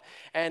John.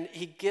 And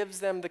he gives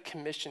them the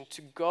commission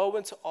to go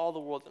into all the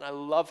world. And I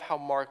love how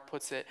Mark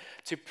puts it,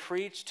 to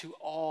preach to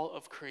all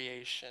of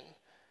creation.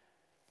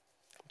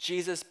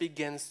 Jesus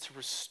begins to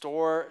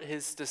restore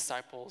his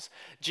disciples.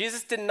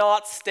 Jesus did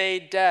not stay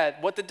dead.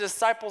 What the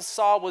disciples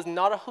saw was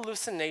not a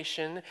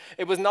hallucination.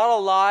 It was not a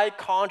lie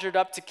conjured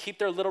up to keep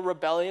their little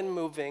rebellion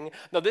moving.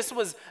 No, this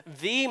was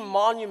the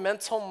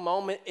monumental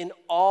moment in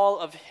all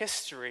of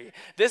history.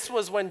 This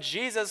was when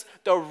Jesus,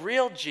 the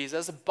real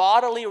Jesus,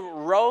 bodily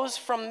rose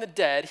from the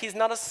dead. He's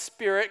not a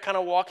spirit kind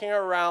of walking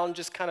around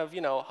just kind of,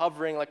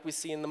 hovering like we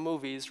see in the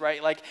movies,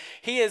 right? Like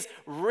he is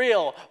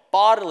real,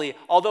 bodily,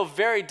 although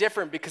very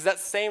different because that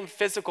same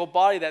physical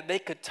body that they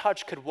could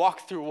touch could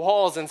walk through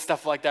walls and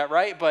stuff like that,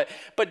 right? But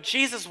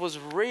Jesus was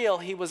real,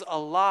 he was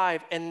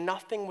alive, and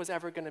nothing was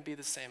ever going to be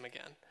the same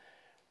again.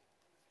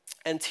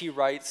 N.T.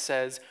 Wright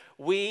says,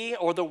 we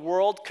or the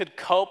world could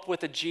cope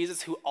with a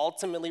Jesus who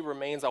ultimately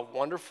remains a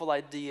wonderful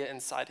idea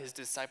inside his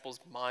disciples'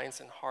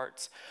 minds and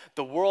hearts.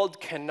 The world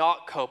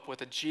cannot cope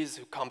with a Jesus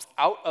who comes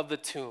out of the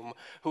tomb,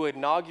 who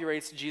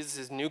inaugurates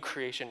Jesus' new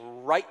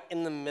creation right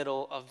in the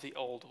middle of the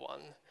old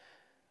one.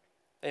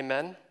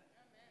 Amen?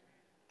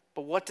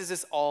 But what does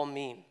this all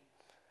mean?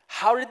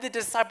 How did the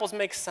disciples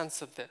make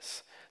sense of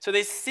this? So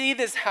they see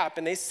this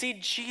happen. They see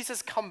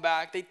Jesus come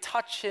back. They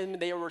touch him.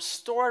 They are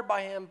restored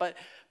by him. But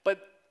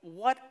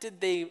what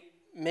did they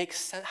make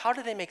sense? How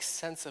did they make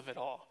sense of it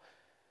all?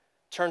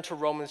 Turn to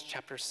Romans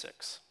chapter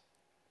 6.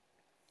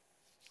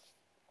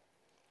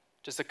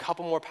 Just a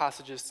couple more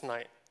passages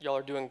tonight. Y'all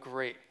are doing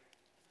great.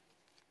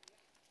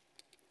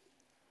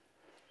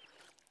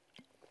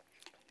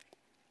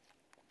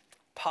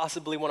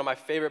 Possibly one of my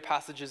favorite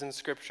passages in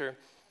Scripture.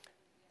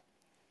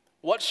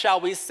 What shall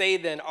we say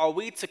then? Are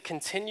we to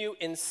continue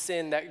in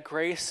sin that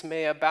grace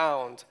may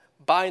abound?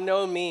 By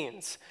no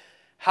means.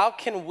 How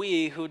can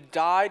we who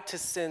died to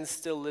sin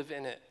still live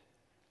in it?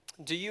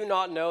 Do you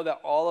not know that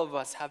all of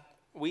us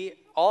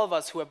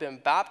who have been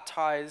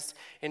baptized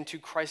into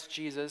Christ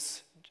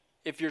Jesus,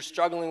 if you're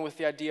struggling with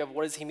the idea of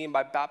what does he mean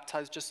by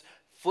baptized, just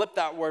flip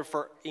that word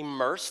for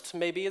immersed,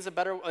 maybe is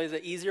an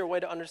easier way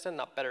to understand,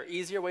 not better,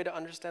 easier way to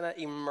understand that,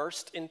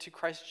 immersed into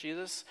Christ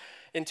Jesus,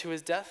 into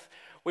his death.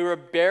 We were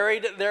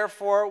buried,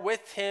 therefore,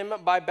 with him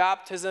by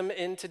baptism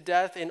into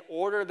death, in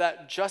order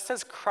that just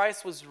as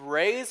Christ was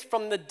raised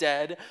from the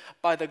dead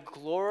by the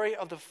glory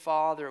of the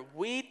Father,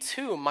 we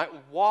too might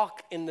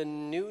walk in the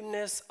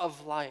newness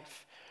of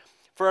life.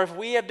 For if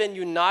we have been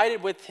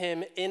united with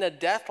him in a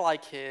death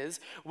like his,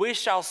 we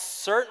shall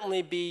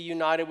certainly be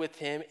united with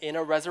him in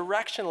a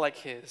resurrection like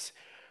his.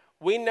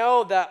 We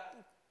know that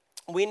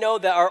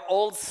our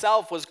old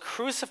self was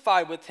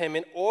crucified with him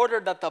in order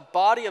that the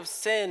body of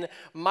sin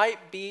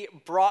might be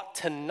brought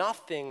to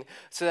nothing,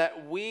 so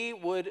that we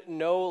would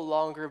no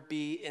longer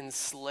be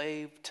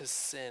enslaved to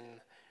sin.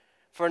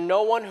 For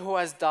no one who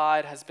has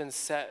died has been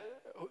set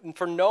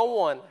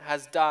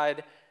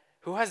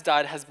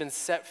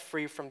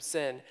free from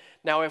sin.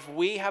 Now if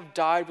we have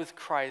died with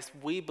Christ,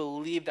 we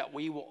believe that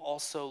we will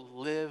also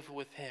live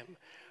with him.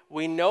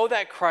 We know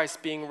that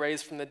Christ, being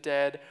raised from the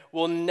dead,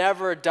 will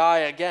never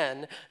die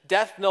again.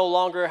 Death no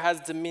longer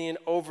has dominion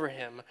over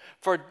him.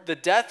 For the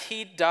death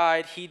he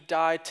died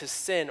to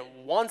sin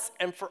once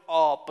and for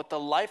all. But the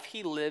life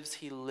he lives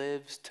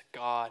to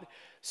God.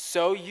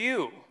 So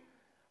you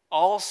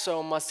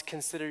also must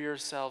consider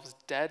yourselves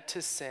dead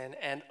to sin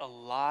and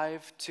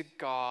alive to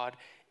God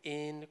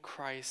in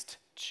Christ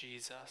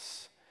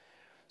Jesus.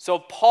 So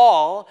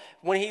Paul,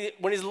 when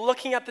he's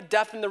looking at the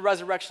death and the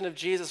resurrection of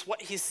Jesus, what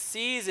he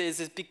sees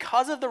is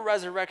because of the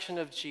resurrection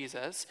of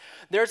Jesus,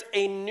 there's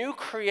a new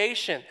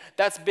creation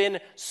that's been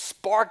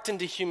sparked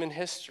into human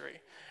history.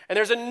 And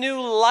there's a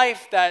new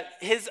life that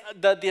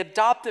the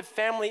adopted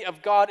family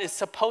of God is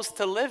supposed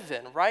to live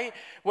in, right?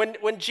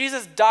 When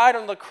Jesus died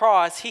on the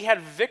cross, he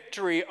had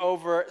victory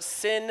over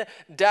sin,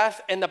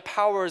 death, and the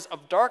powers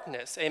of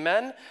darkness.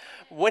 Amen?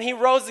 When he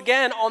rose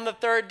again on the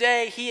third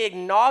day, he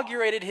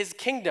inaugurated his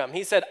kingdom.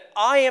 He said,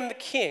 I am the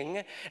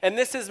king, and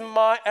this is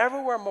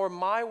everywhere more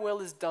my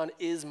will is done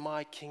is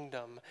my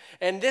kingdom.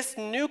 And this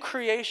new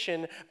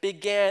creation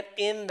began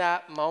in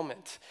that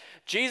moment.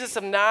 Jesus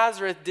of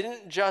Nazareth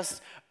didn't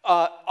just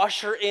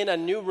usher in a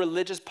new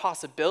religious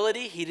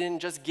possibility. He didn't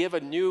just give a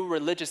new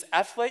religious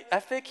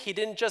ethic. He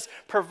didn't just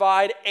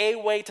provide a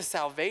way to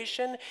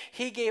salvation.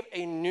 He gave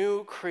a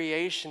new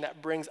creation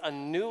that brings a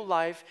new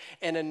life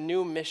and a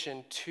new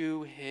mission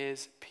to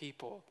his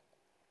people.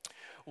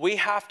 We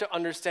have to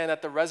understand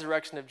that the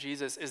resurrection of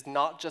Jesus is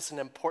not just an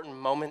important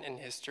moment in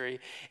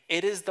history.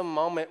 It is the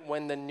moment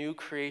when the new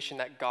creation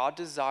that God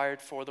desired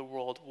for the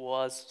world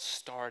was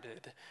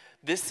started.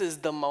 This is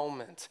the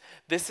moment.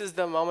 This is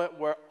the moment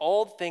where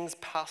old things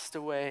passed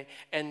away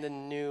and the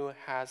new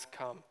has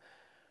come.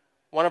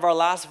 One of our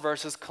last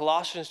verses,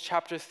 Colossians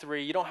chapter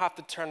 3. You don't have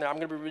to turn there. I'm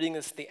going to be reading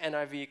this in the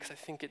NIV because I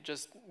think it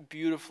just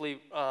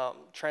beautifully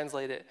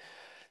translated.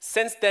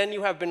 Since then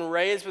you have been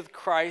raised with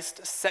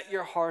Christ, set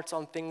your hearts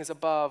on things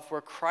above, where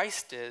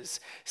Christ is,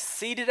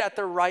 seated at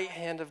the right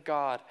hand of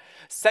God.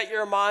 Set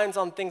your minds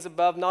on things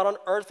above, not on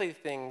earthly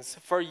things,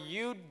 for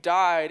you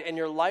died, and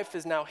your life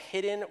is now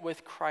hidden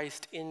with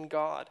Christ in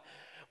God.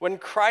 When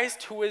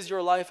Christ, who is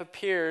your life,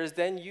 appears,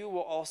 then you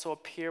will also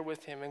appear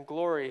with him in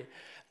glory.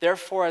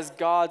 Therefore,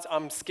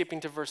 I'm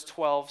skipping to verse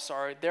 12,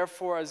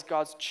 Therefore, as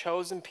God's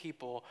chosen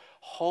people,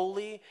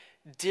 holy,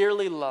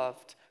 dearly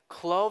loved,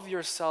 clothe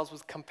yourselves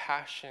with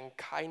compassion,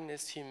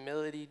 kindness,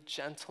 humility,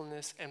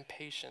 gentleness, and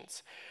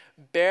patience.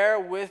 Bear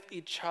with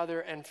each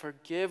other and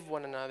forgive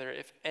one another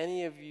if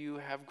any of you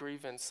have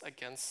grievance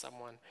against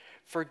someone.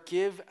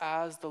 Forgive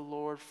as the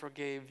Lord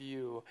forgave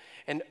you.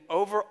 And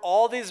over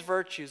all these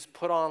virtues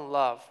put on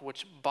love,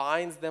 which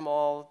binds them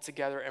all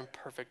together in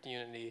perfect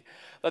unity.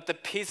 Let the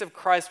peace of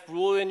Christ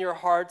rule in your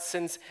hearts,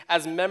 since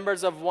as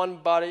members of one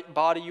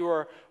body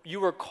you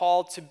were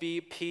called to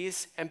be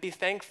peace, and be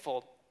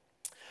thankful.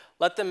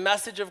 Let the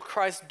message of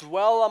Christ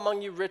dwell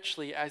among you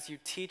richly as you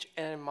teach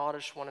and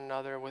admonish one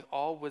another with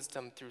all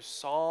wisdom through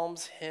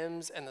psalms,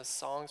 hymns, and the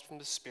songs from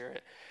the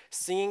Spirit,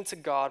 singing to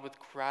God with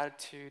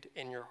gratitude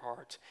in your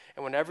heart.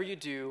 And whenever you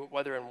do,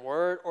 whether in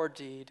word or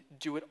deed,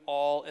 do it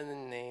all in the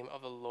name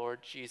of the Lord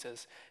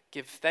Jesus.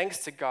 Give thanks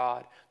to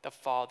God the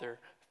Father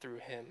through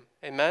him.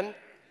 Amen?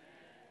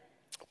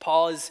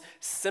 Paul is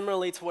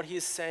similarly to what he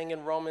is saying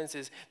in Romans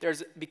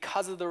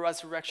because of the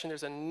resurrection,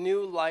 there's a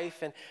new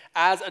life. And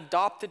as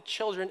adopted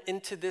children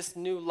into this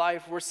new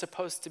life, we're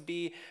supposed to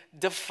be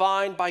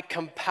defined by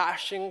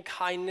compassion,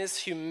 kindness,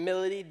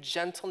 humility,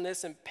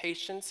 gentleness, and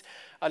patience.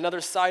 Another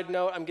side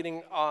note, I'm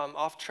getting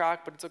off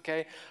track, but it's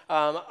okay.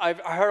 I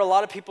heard a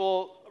lot of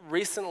people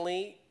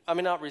a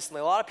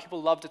lot of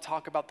people love to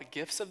talk about the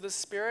gifts of the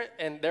Spirit,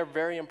 and they're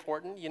very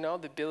important, the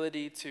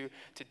ability to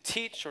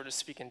teach or to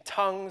speak in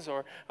tongues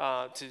or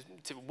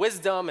to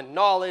wisdom and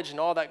knowledge and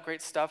all that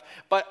great stuff.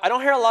 But I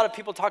don't hear a lot of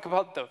people talk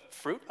about the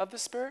fruit of the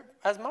Spirit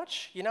as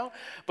much,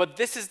 But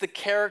this is the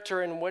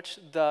character in which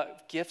the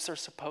gifts are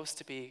supposed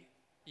to be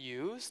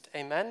used,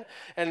 amen?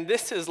 And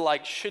this is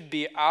should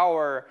be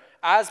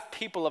as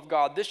people of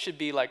God, this should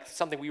be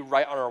something we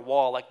write on our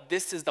wall.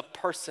 This is the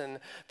person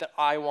that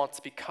I want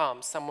to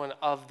become, someone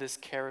of this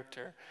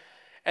character.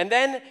 And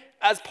then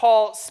as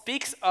Paul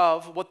speaks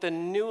of what the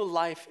new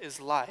life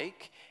is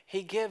like,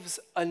 he gives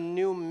a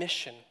new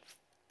mission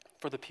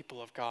for the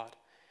people of God.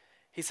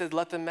 He said,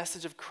 let the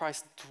message of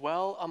Christ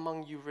dwell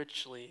among you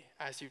richly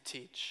as you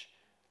teach.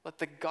 Let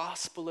the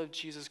gospel of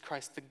Jesus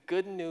Christ, the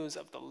good news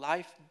of the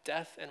life,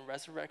 death, and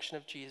resurrection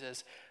of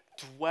Jesus,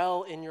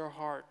 dwell in your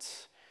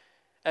hearts.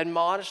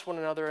 Admonish one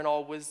another in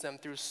all wisdom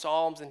through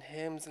psalms and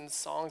hymns and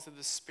songs of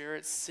the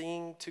Spirit.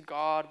 Sing to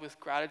God with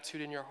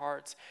gratitude in your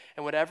hearts.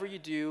 And whatever you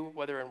do,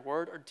 whether in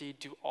word or deed,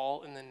 do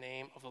all in the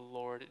name of the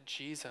Lord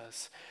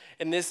Jesus.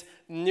 And this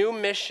new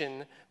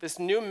mission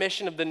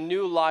of the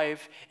new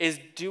life is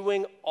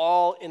doing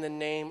all in the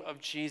name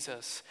of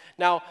Jesus.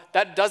 Now,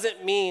 that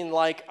doesn't mean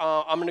like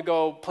I'm going to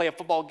go play a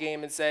football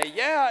game and say,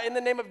 yeah, in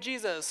the name of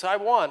Jesus, I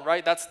won,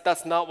 right?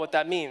 That's not what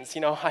that means.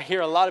 I hear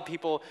a lot of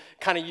people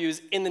kind of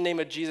use in the name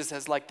of Jesus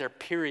as like their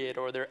period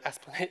or their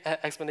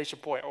explanation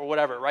point or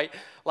whatever, right?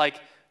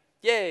 Like,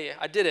 yay,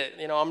 I did it.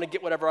 I'm going to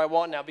get whatever I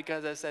want now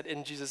because I said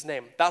in Jesus'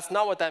 name. That's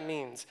not what that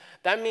means.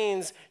 That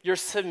means you're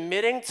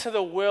submitting to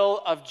the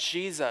will of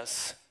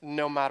Jesus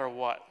no matter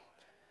what.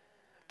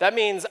 That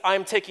means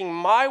I'm taking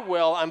my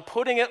will, I'm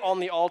putting it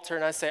on the altar,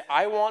 and I say,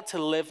 I want to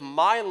live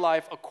my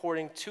life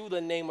according to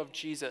the name of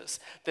Jesus.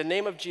 The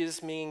name of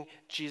Jesus meaning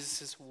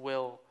Jesus'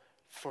 will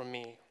for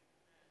me.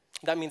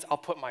 That means I'll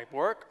put my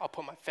work, I'll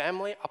put my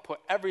family, I'll put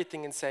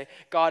everything and say,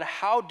 God,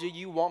 how do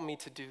you want me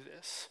to do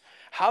this?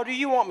 How do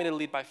you want me to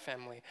lead my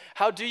family?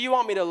 How do you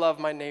want me to love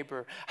my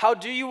neighbor? How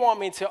do you want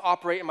me to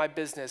operate in my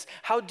business?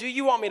 How do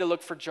you want me to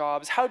look for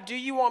jobs? How do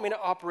you want me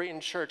to operate in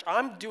church?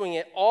 I'm doing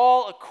it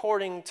all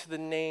according to the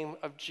name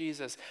of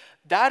Jesus.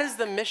 That is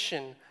the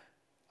mission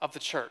of the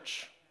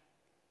church.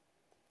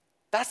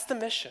 That's the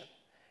mission,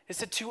 is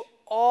to do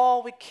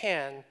all we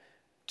can,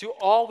 do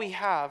all we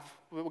have,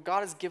 what God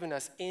has given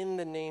us in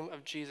the name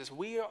of Jesus.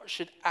 We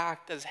should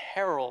act as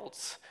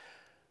heralds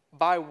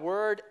by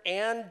word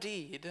and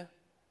deed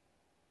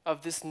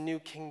of this new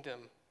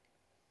kingdom.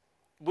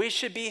 We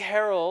should be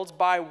heralds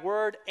by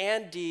word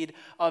and deed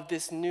of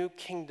this new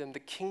kingdom, the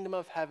kingdom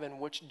of heaven,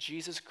 which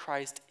Jesus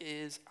Christ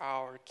is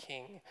our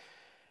King.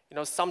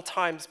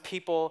 Sometimes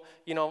people,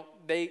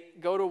 they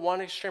go to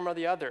one extreme or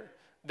the other.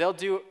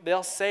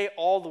 They'll say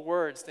all the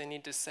words they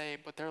need to say,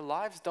 but their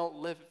lives don't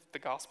live the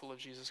gospel of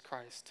Jesus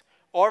Christ.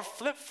 Or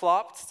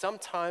flip-flopped,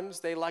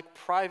 sometimes they like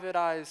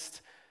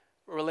privatized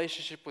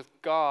relationship with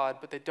God,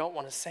 but they don't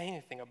want to say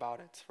anything about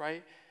it,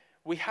 right?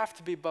 We have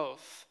to be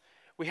both.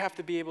 We have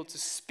to be able to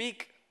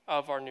speak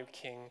of our new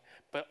King,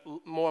 but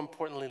more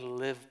importantly,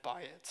 live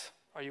by it.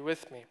 Are you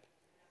with me?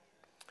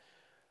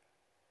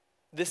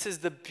 This is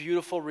the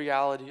beautiful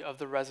reality of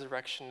the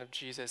resurrection of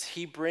Jesus.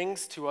 He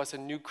brings to us a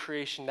new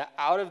creation, that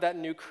out of that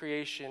new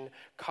creation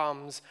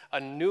comes a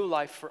new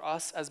life for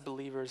us as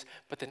believers,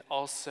 but then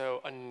also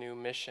a new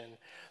mission.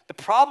 The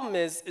problem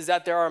is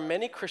that there are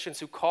many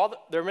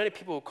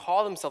people who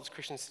call themselves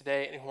Christians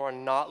today and who are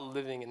not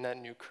living in that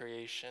new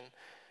creation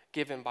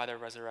given by their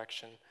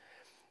resurrection.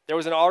 There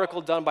was an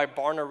article done by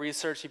Barna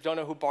Research. If you don't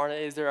know who Barna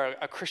is, they're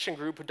a Christian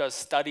group who does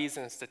studies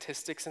and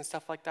statistics and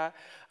stuff like that.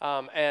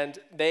 And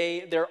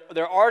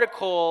their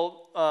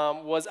article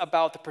was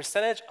about the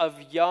percentage of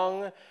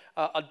young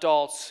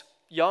adults,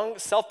 young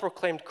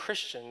self-proclaimed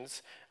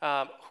Christians,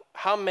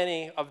 how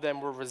many of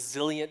them were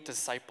resilient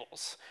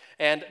disciples.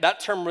 And that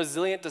term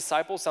resilient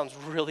disciple sounds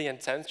really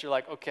intense. You're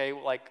like, okay,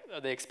 like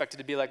are they expected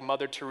to be like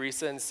Mother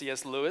Teresa and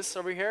C.S. Lewis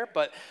over here?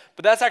 But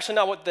that's actually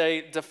not what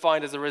they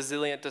defined as a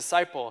resilient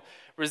disciple.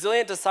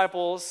 Resilient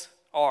disciples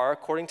are,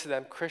 according to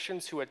them,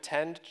 Christians who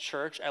attend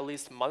church at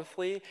least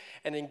monthly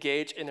and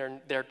engage in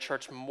their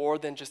church more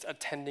than just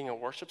attending a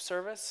worship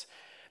service.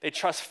 They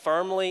trust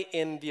firmly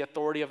in the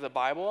authority of the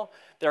Bible.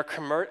 They're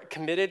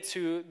committed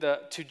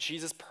to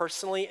Jesus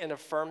personally and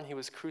affirm he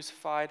was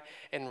crucified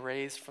and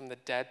raised from the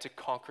dead to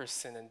conquer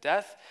sin and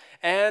death.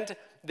 And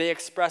they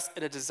express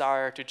a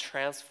desire to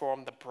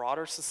transform the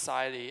broader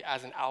society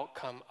as an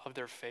outcome of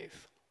their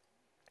faith.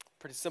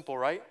 Pretty simple,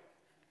 right?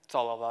 It's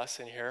all of us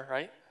in here,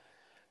 right?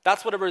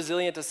 That's what a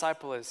resilient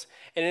disciple is.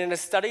 And in a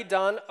study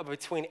done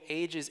between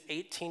ages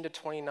 18 to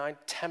 29,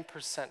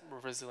 10% were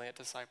resilient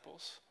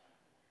disciples.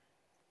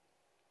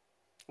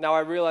 Now,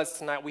 I realize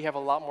tonight we have a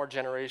lot more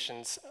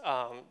generations,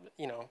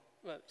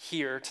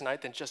 here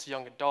tonight than just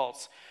young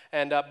adults.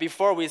 And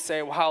before we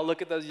say, wow,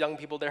 look at those young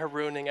people, they're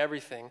ruining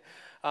everything,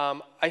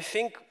 I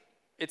think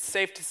it's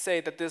safe to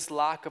say that this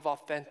lack of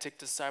authentic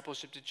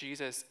discipleship to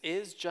Jesus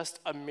is just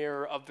a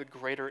mirror of the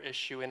greater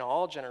issue in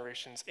all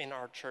generations in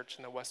our church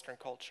in the Western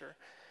culture.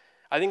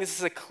 I think this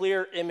is a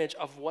clear image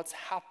of what's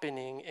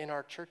happening in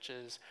our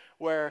churches,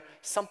 where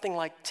something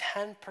like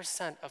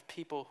 10% of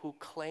people who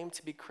claim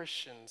to be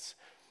Christians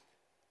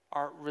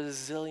are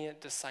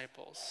resilient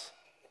disciples.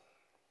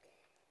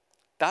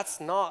 That's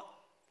not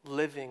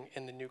living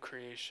in the new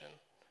creation.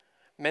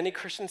 Many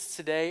Christians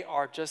today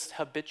are just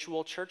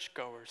habitual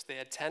churchgoers. They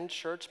attend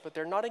church, but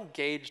they're not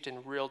engaged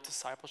in real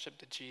discipleship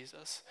to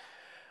Jesus.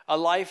 A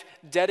life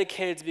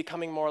dedicated to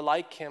becoming more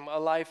like him, a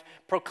life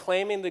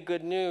proclaiming the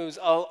good news,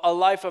 a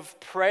life of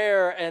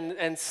prayer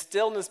and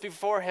stillness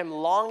before him,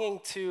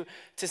 longing to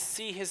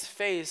see his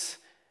face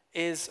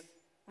is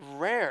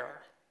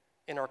rare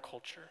in our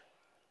culture.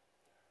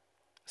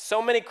 So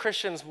many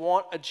Christians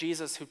want a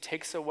Jesus who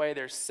takes away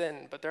their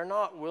sin, but they're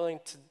not willing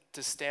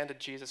to stand a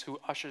Jesus who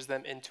ushers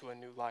them into a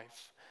new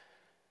life.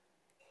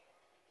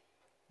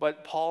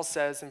 But Paul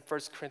says in 1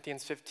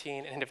 Corinthians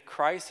 15, and if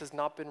Christ has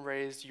not been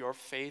raised, your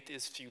faith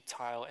is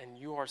futile, and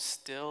you are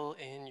still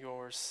in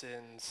your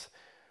sins.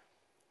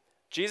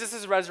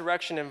 Jesus'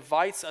 resurrection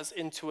invites us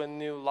into a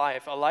new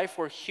life, a life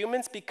where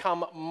humans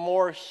become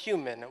more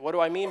human. What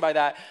do I mean by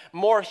that?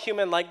 More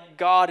human like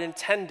God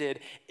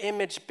intended,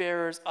 image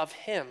bearers of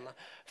him.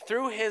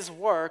 Through his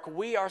work,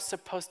 we are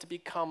supposed to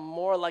become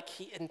more like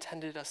he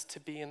intended us to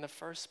be in the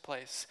first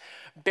place,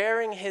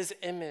 bearing his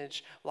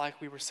image like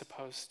we were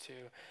supposed to.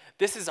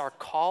 This is our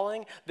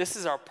calling, this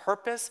is our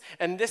purpose,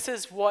 and this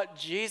is what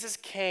Jesus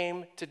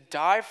came to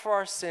die for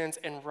our sins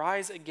and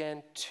rise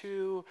again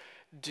to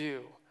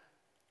do.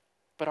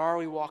 But are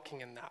we walking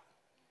in that?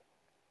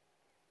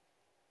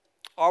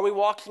 Are we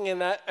walking in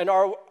that? And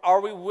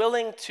are we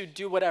willing to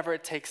do whatever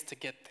it takes to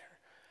get there?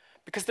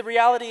 Because the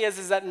reality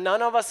is that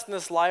none of us in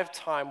this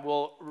lifetime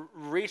will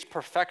reach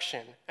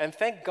perfection. And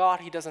thank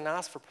God he doesn't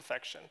ask for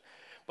perfection.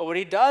 But what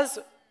he does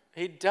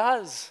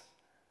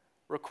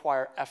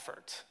require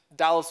effort.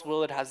 Dallas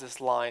Willard has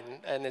this line,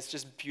 and it's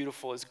just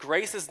beautiful. Is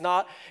grace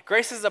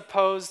is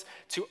opposed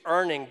to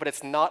earning, but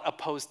it's not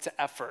opposed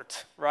to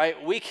effort, right?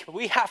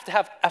 We have to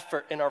have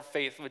effort in our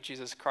faith with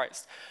Jesus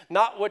Christ.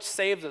 Not which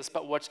saves us,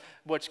 but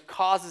which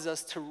causes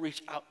us to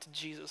reach out to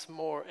Jesus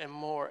more and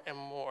more and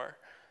more.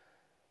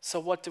 So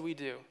what do we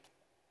do?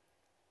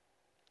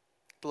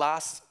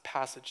 Last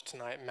passage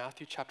tonight,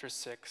 Matthew chapter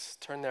 6.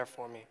 Turn there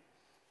for me.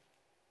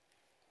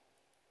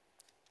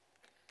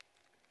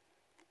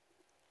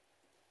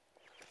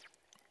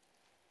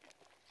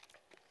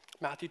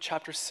 Matthew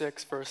chapter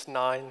 6, verse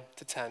 9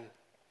 to 10.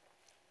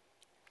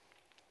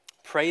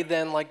 Pray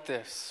then like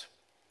this: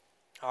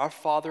 Our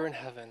Father in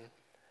heaven,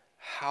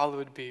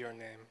 hallowed be your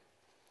name.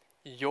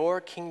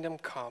 Your kingdom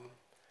come,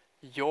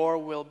 your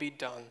will be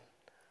done,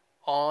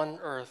 on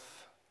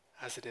earth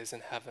as it is in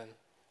heaven.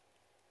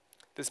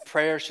 This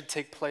prayer should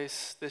take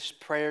place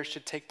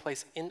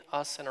in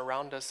us and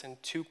around us in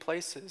two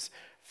places.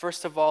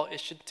 First of all, it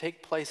should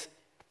take place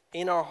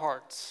in our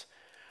hearts.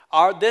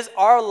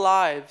 Our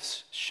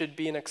lives should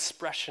be an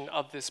expression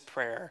of this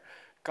prayer.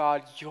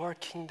 God, your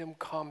kingdom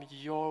come,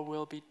 your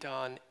will be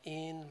done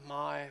in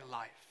my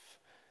life.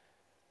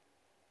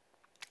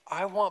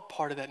 I want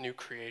part of that new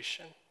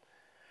creation.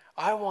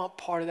 I want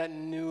part of that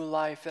new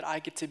life that I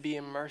get to be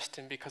immersed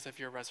in because of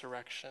your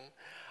resurrection.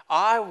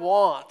 I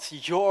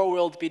want your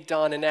will to be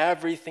done in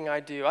everything I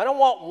do. I don't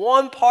want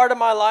one part of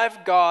my life,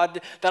 God,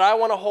 that I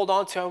want to hold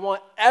on to. I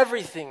want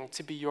everything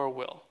to be your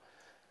will.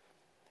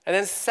 And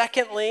then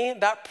secondly,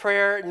 that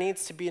prayer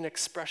needs to be an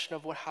expression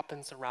of what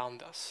happens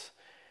around us.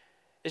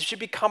 It should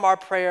become our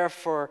prayer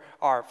for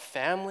our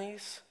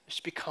families. It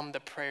should become the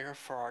prayer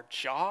for our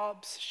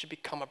jobs. It should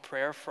become a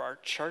prayer for our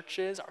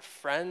churches, our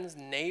friends,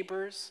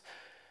 neighbors,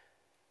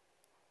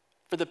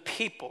 for the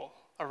people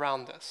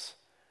around us.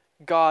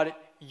 God,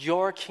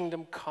 your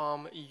kingdom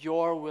come,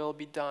 your will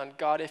be done.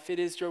 God, if it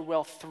is your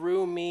will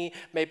through me,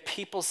 may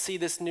people see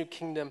this new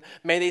kingdom.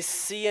 May they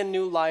see a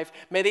new life.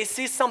 May they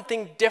see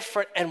something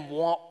different and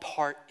want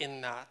part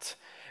in that.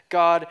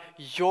 God,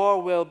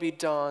 your will be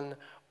done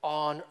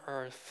on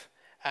earth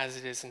as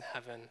it is in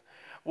heaven.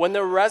 When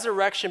the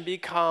resurrection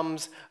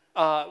becomes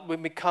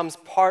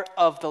part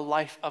of the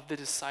life of the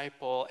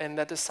disciple, and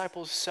that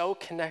disciple is so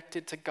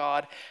connected to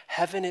God,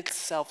 heaven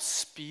itself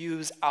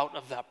spews out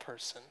of that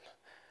person.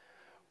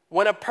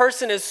 When a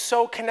person is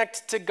so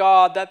connected to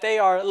God that they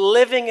are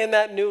living in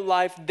that new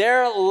life,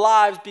 their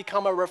lives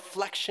become a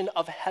reflection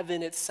of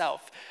heaven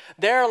itself.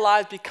 Their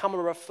lives become a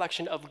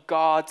reflection of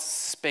God's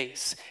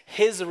space,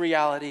 his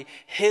reality,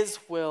 his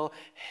will,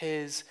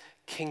 his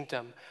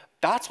kingdom.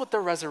 That's what the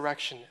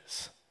resurrection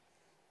is.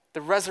 The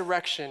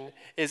resurrection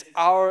is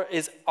our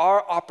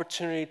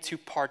opportunity to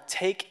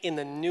partake in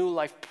the new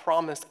life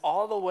promised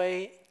all the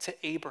way to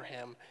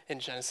Abraham in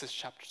Genesis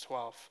chapter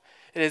 12.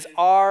 It is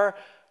our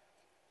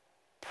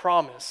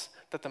promise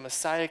that the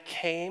Messiah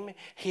came,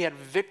 he had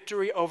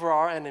victory over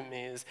our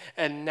enemies,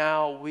 and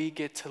now we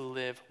get to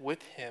live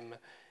with him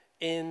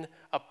in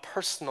a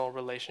personal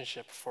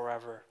relationship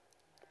forever.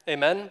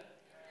 Amen?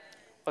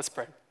 Let's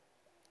pray.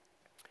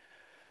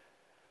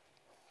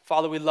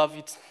 Father, we love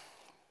you.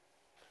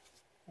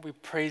 We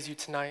praise you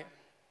tonight.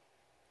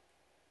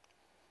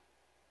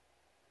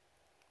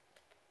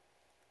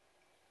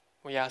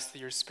 We ask that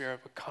your Spirit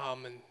would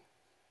come and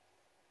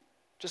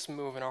just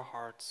move in our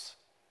hearts.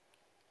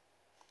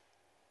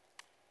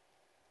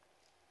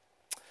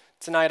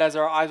 Tonight, as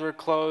our eyes are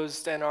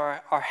closed and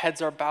our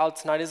heads are bowed,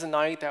 tonight is a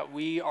night that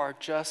we are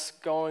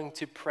just going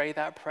to pray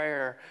that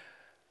prayer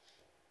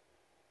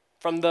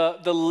from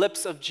the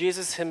lips of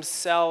Jesus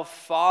himself.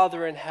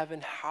 Father in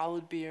heaven,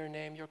 hallowed be your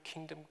name. Your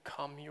kingdom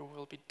come, your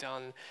will be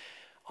done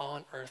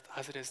on earth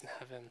as it is in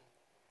heaven.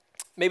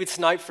 Maybe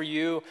tonight for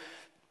you,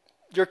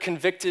 you're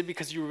convicted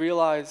because you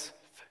realize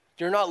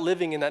you're not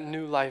living in that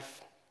new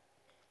life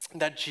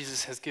that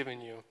Jesus has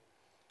given you.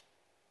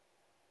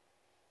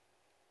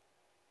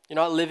 You're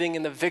not living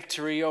in the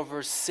victory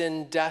over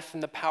sin, death,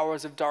 and the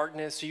powers of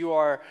darkness. You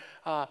are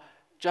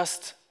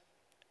just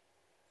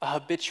a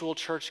habitual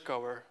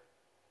churchgoer,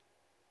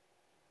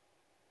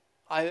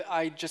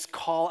 I just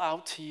call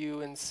out to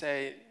you and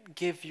say,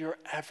 give your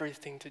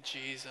everything to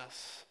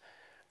Jesus.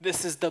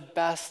 This is the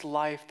best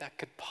life that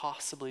could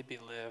possibly be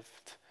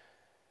lived.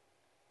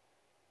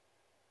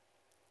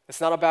 It's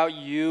not about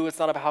you. It's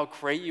not about how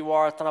great you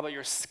are. It's not about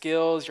your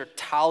skills, your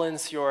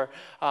talents, the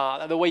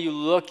way you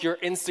look, your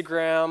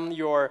Instagram,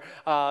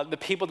 the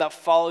people that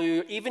follow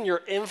you, even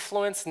your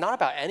influence. Not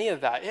about any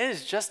of that. It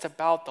is just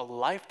about the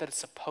life that is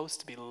supposed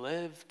to be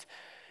lived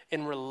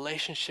in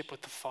relationship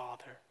with the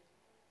Father.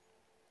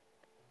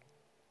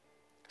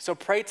 So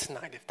pray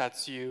tonight if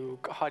that's you.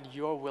 God,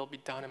 your will be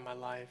done in my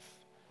life.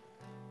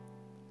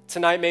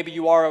 Tonight, maybe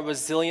you are a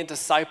resilient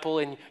disciple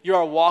and you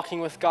are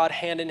walking with God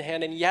hand in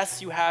hand. And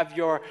yes, you have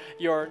your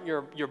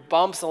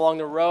bumps along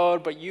the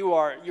road, but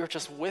you're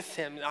just with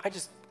him. I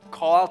just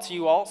call out to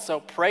you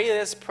also, pray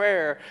this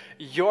prayer,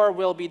 your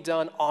will be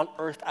done on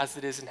earth as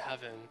it is in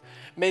heaven.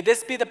 May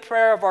this be the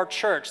prayer of our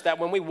church, that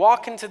when we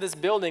walk into this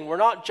building, we're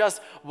not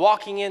just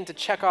walking in to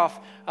check off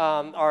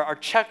our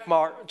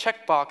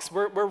checkbox.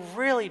 We're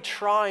really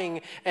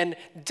trying and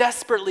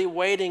desperately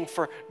waiting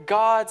for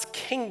God's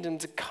kingdom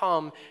to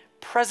come,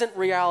 present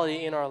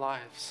reality in our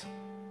lives,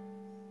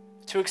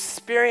 to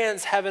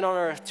experience heaven on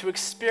earth, to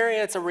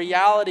experience a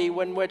reality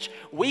in which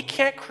we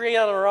can't create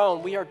on our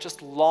own. We are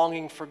just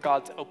longing for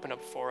God to open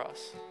up for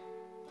us.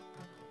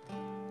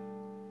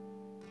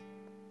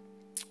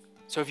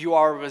 So if you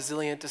are a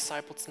resilient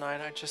disciple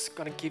tonight, I'm just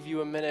going to give you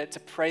a minute to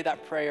pray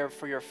that prayer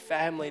for your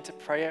family, to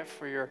pray it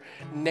for your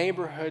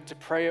neighborhood, to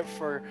pray it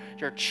for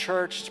your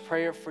church, to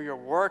pray it for your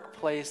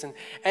workplace, and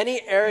any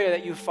area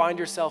that you find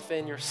yourself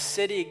in, your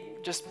city.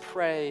 Just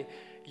pray,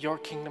 your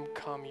kingdom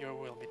come, your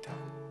will be done.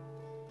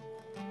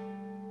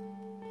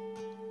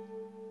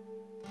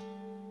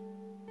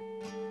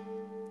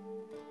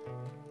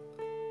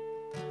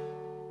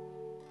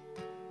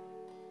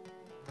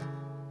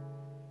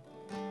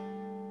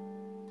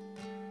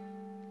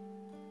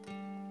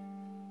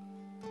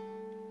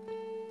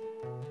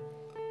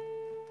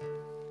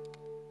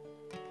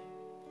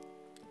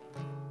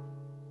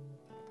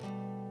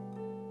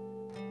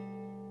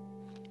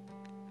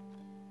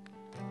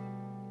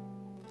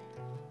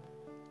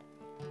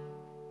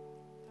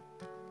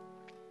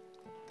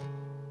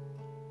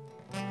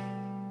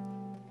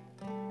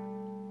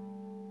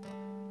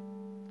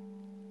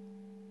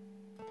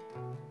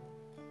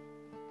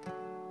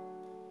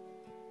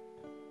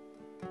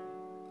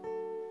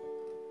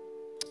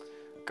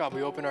 God,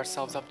 we open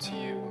ourselves up to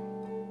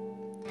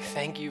you.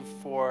 Thank you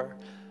for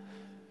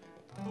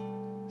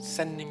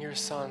sending your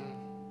Son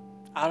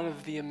out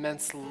of the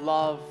immense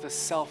love, the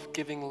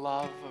self-giving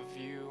love of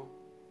you.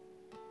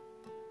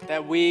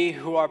 That we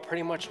who are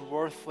pretty much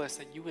worthless,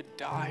 that you would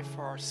die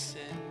for our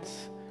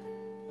sins,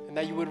 and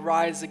that you would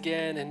rise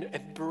again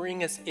and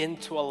bring us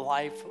into a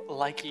life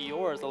like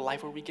yours, a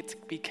life where we get to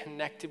be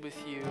connected with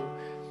you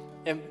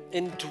and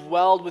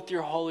indwelled with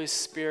your Holy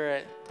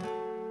Spirit,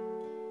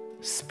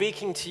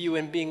 speaking to you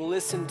and being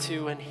listened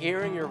to and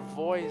hearing your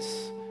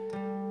voice.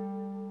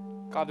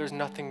 God, there's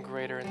nothing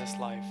greater in this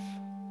life.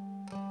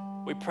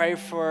 We pray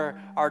for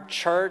our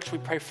church. We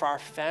pray for our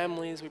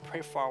families. We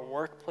pray for our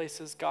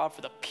workplaces, God,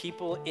 for the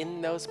people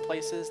in those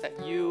places,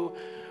 that you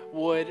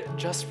would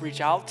just reach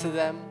out to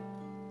them.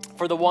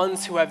 For the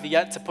ones who have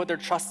yet to put their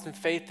trust and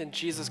faith in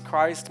Jesus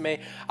Christ, may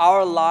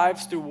our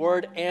lives through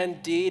word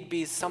and deed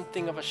be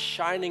something of a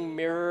shining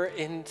mirror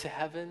into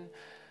heaven.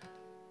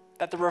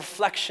 That the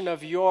reflection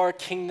of your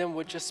kingdom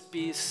would just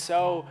be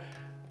so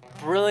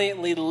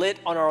brilliantly lit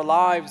on our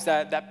lives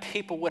that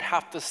people would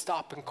have to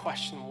stop and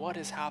question what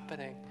is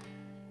happening.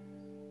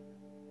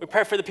 We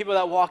pray for the people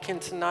that walk in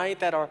tonight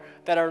that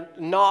are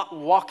not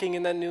walking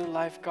in that new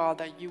life, God,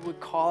 that you would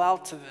call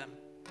out to them.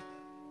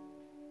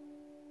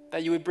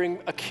 That you would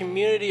bring a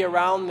community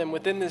around them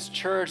within this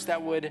church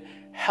that would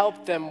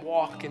help them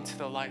walk into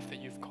the life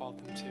that you've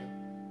called them to.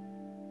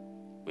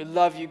 We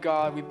love you,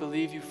 God. We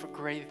believe you for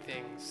great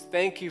things.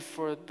 Thank you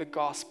for the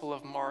Gospel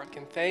of Mark,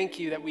 and thank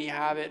you that we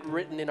have it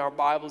written in our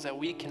Bibles that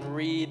we can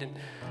read and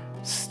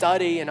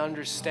study and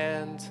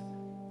understand.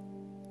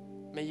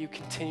 May you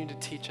continue to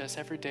teach us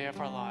every day of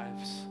our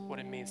lives what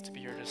it means to be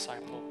your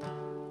disciple.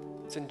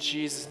 It's in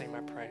Jesus' name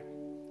I pray.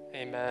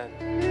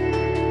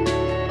 Amen.